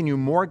 He's making you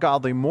more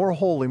godly, more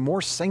holy,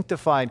 more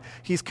sanctified.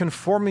 He's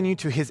conforming you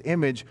to his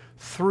image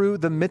through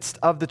the midst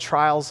of the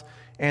trials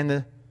and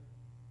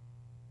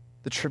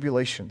the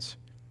tribulations.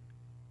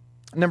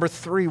 Number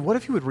 3, what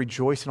if you would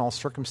rejoice in all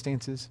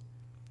circumstances?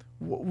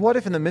 What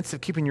if in the midst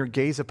of keeping your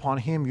gaze upon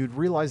him, you'd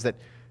realize that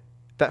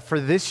for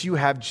this you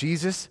have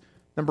Jesus,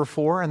 number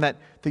 4, and that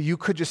you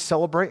could just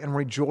celebrate and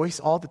rejoice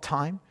all the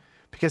time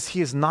because he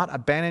has not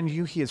abandoned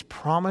you. He has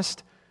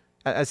promised,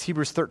 as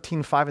Hebrews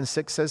 13:5 and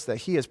 6 says, that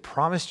he has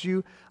promised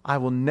you, I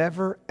will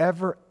never,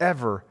 ever,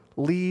 ever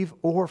leave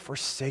or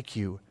forsake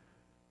you.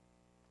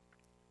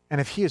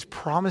 And if he has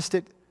promised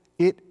it,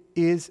 it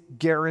is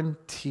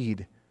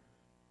guaranteed.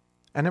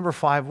 And number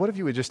 5, what if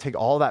you would just take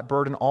all that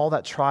burden, all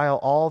that trial,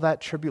 all that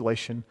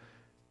tribulation,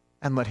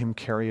 and let him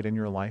carry it in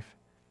your life?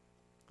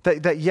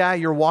 That yeah,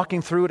 you're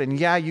walking through it, and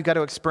yeah, you got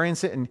to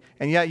experience it, and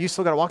yeah, you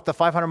still got to walk the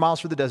 500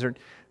 miles through the desert,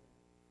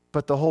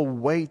 but the whole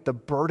weight, the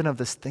burden of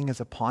this thing is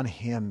upon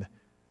him,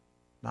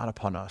 not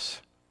upon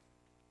us.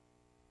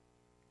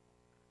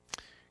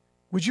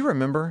 Would you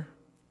remember,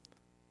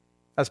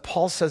 as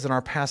Paul says in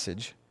our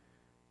passage,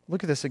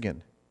 look at this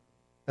again,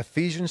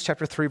 Ephesians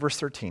chapter 3, verse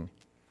 13.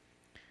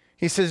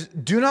 He says,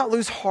 "Do not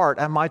lose heart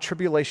at my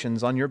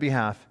tribulations on your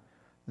behalf.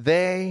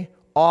 They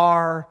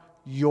are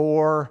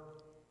your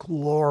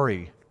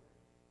glory."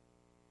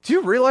 Do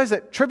you realize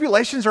that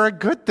tribulations are a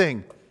good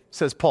thing,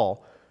 says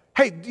Paul?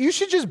 Hey, you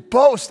should just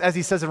boast, as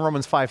he says in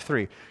Romans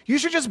 5:3. You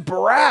should just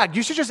brag.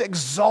 You should just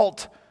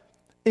exult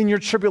in your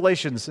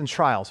tribulations and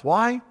trials.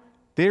 Why?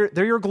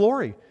 They're your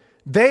glory.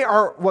 They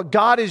are what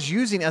God is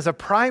using as a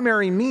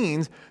primary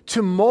means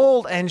to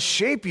mold and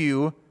shape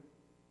you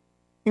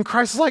in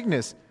Christ's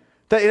likeness.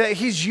 That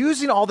he's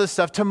using all this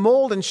stuff to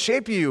mold and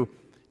shape you,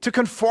 to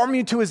conform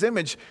you to his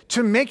image,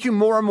 to make you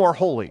more and more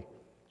holy.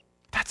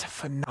 That's a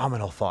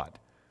phenomenal thought.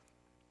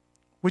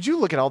 Would you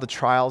look at all the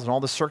trials and all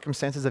the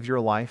circumstances of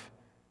your life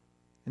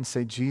and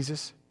say,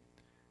 Jesus,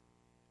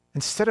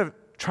 instead of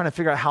trying to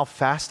figure out how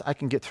fast I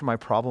can get through my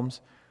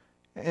problems,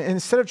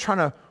 instead of trying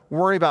to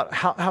worry about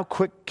how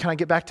quick can I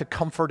get back to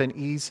comfort and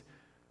ease,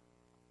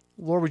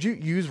 Lord, would you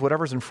use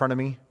whatever's in front of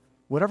me,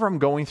 whatever I'm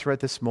going through at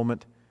this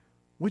moment,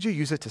 would you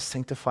use it to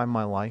sanctify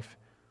my life?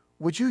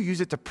 Would you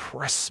use it to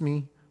press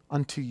me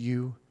unto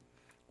you?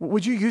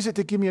 Would you use it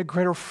to give me a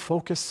greater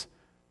focus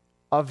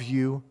of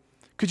you?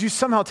 Could you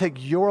somehow take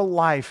your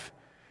life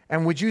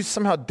and would you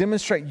somehow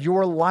demonstrate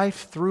your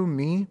life through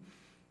me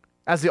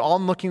as the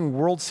onlooking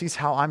world sees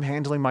how I'm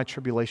handling my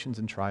tribulations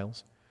and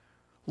trials?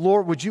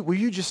 Lord, will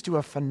you just do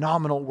a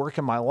phenomenal work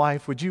in my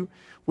life? Would you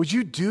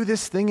do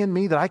this thing in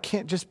me that I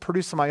can't just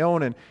produce on my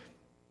own? And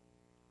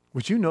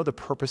would you know the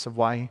purpose of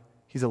why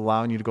he's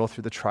allowing you to go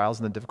through the trials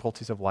and the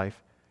difficulties of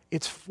life?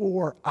 It's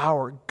for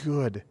our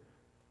good.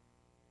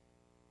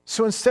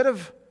 So instead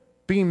of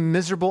being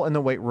miserable in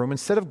the weight room,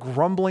 instead of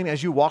grumbling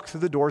as you walk through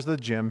the doors of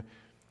the gym,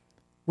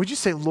 would you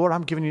say, Lord,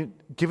 I'm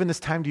giving this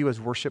time to you as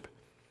worship?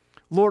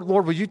 Lord,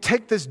 will you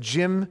take this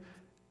gym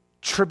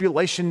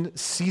tribulation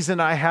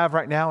season I have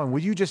right now, and will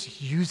you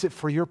just use it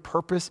for your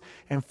purpose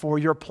and for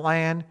your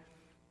plan,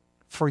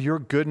 for your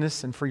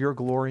goodness and for your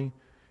glory?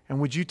 And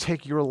would you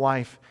take your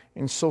life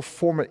and so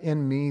form it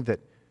in me that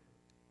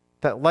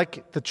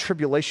like the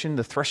tribulation,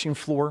 the threshing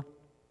floor,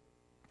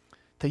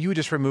 that you would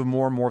just remove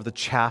more and more of the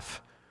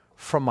chaff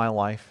from my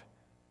life,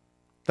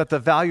 that the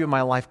value of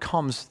my life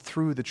comes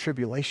through the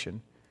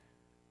tribulation,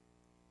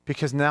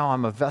 because now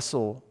I'm a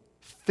vessel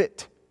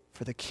fit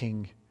for the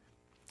King.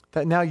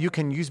 That now you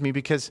can use me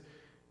because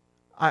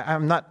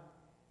I'm not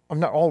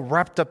all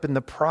wrapped up in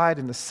the pride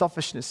and the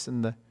selfishness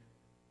and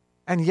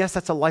yes,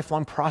 that's a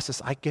lifelong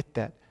process. I get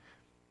that.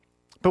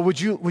 But would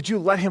you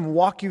let him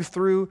walk you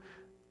through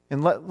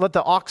and let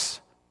the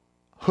ox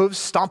hooves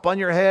stomp on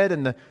your head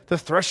and the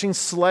threshing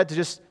sled to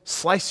just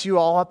slice you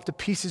all up to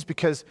pieces,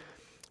 because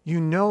you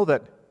know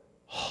that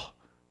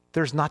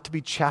there's not to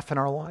be chaff in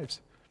our lives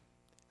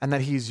and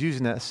that he's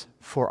using us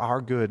for our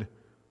good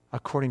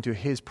according to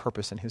his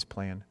purpose and his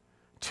plan,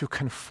 to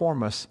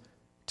conform us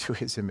to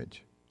his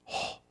image.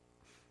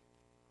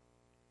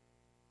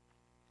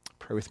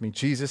 Pray with me.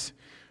 Jesus,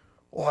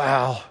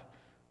 wow.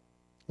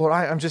 Lord,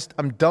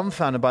 I'm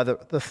dumbfounded by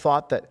the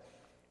thought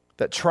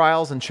that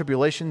trials and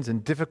tribulations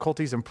and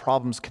difficulties and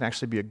problems can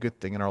actually be a good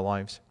thing in our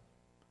lives.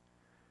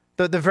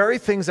 The very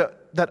things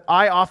that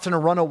I often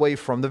run away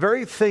from, the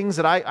very things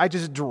that I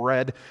just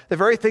dread, the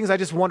very things I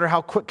just wonder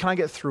how quick can I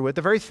get through it,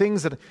 the very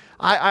things that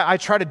I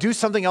try to do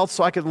something else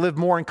so I could live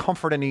more in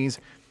comfort and ease,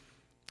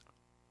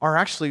 are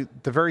actually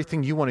the very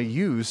thing you want to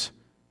use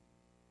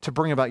to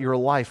bring about your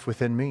life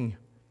within me.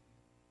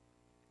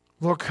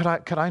 Lord, could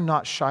I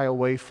not shy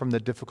away from the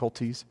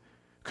difficulties?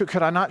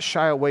 Could I not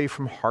shy away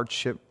from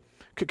hardship?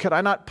 Could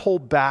I not pull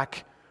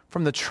back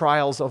from the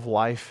trials of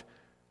life?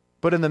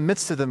 But in the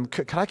midst of them,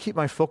 could I keep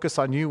my focus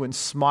on you and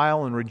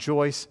smile and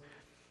rejoice,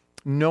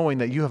 knowing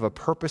that you have a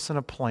purpose and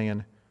a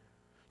plan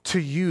to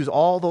use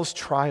all those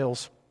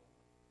trials,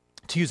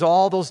 to use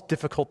all those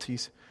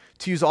difficulties,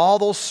 to use all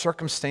those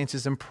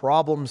circumstances and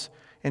problems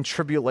and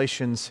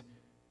tribulations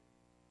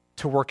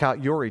to work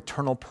out your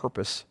eternal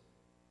purpose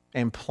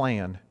and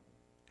plan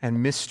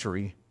and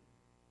mystery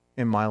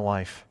in my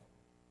life,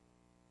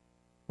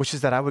 which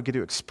is that I would get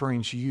to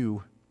experience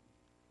you,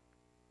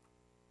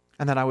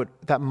 and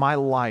that my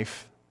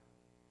life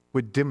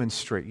would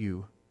demonstrate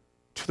you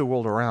to the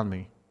world around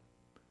me.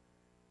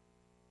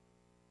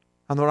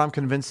 And Lord, I'm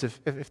convinced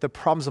if the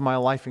problems of my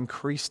life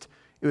increased,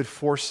 it would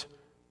force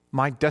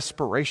my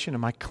desperation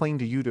and my cling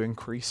to you to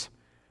increase.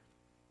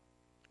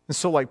 And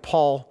so as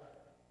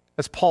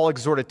Paul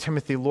exhorted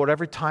Timothy, Lord,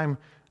 every time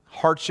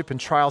hardship and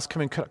trials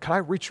come in, could I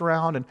reach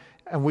around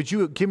and would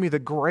you give me the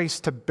grace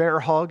to bear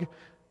hug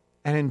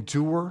and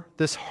endure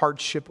this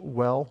hardship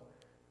well?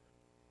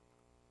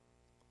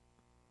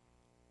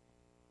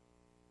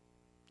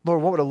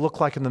 Lord, what would it look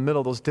like in the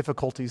middle of those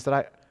difficulties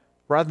that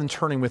rather than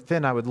turning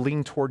within, I would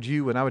lean toward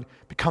you and I would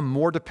become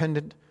more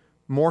dependent,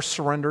 more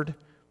surrendered.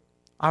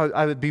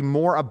 I would be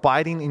more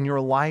abiding in your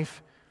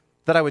life,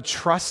 that I would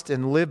trust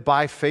and live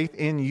by faith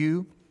in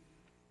you.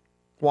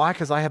 Why?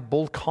 Because I have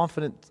bold,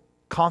 confident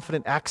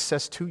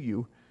access to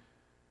you,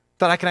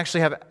 that I can actually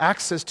have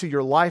access to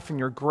your life and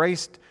your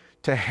grace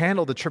to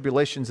handle the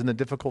tribulations and the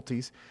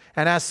difficulties.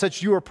 And as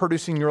such, you are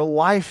producing your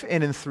life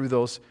in and through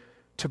those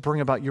to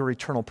bring about your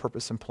eternal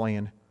purpose and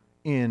plan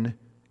in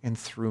and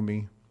through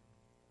me.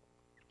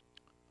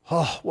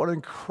 Oh, what an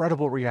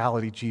incredible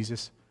reality,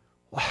 Jesus.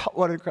 Wow,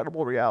 what an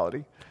incredible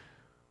reality.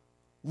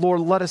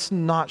 Lord, let us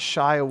not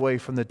shy away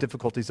from the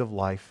difficulties of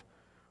life.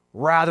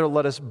 Rather,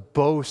 let us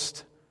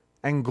boast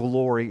and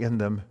glory in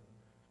them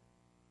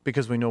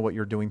because we know what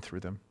you're doing through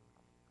them.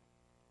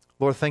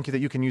 Lord, thank you that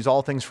you can use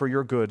all things for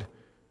your good,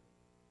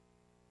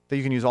 that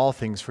you can use all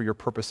things for your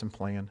purpose and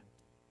plan.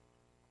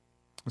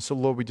 And so,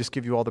 Lord, we just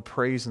give you all the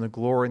praise and the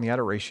glory and the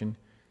adoration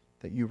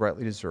that you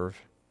rightly deserve.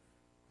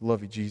 We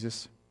love you,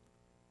 Jesus.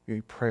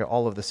 We pray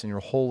all of this in your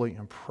holy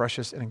and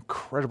precious and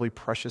incredibly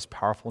precious,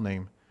 powerful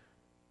name.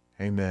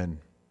 Amen.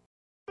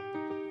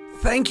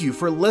 Thank you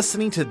for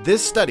listening to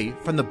this study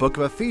from the book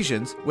of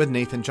Ephesians with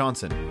Nathan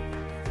Johnson.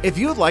 If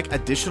you would like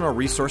additional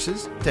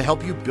resources to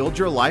help you build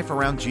your life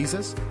around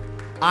Jesus,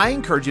 I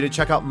encourage you to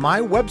check out my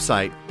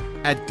website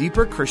at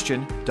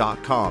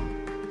deeperchristian.com.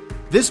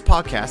 This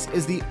podcast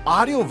is the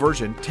audio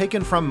version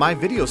taken from my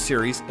video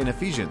series in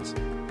Ephesians.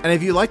 And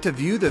if you'd like to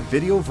view the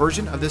video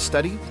version of this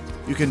study,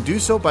 you can do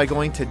so by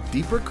going to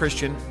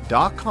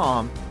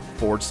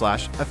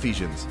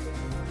deeperchristian.com/Ephesians.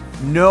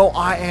 Know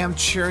I am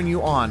cheering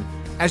you on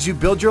as you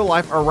build your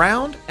life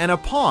around and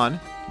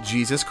upon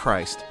Jesus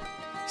Christ.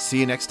 See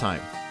you next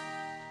time.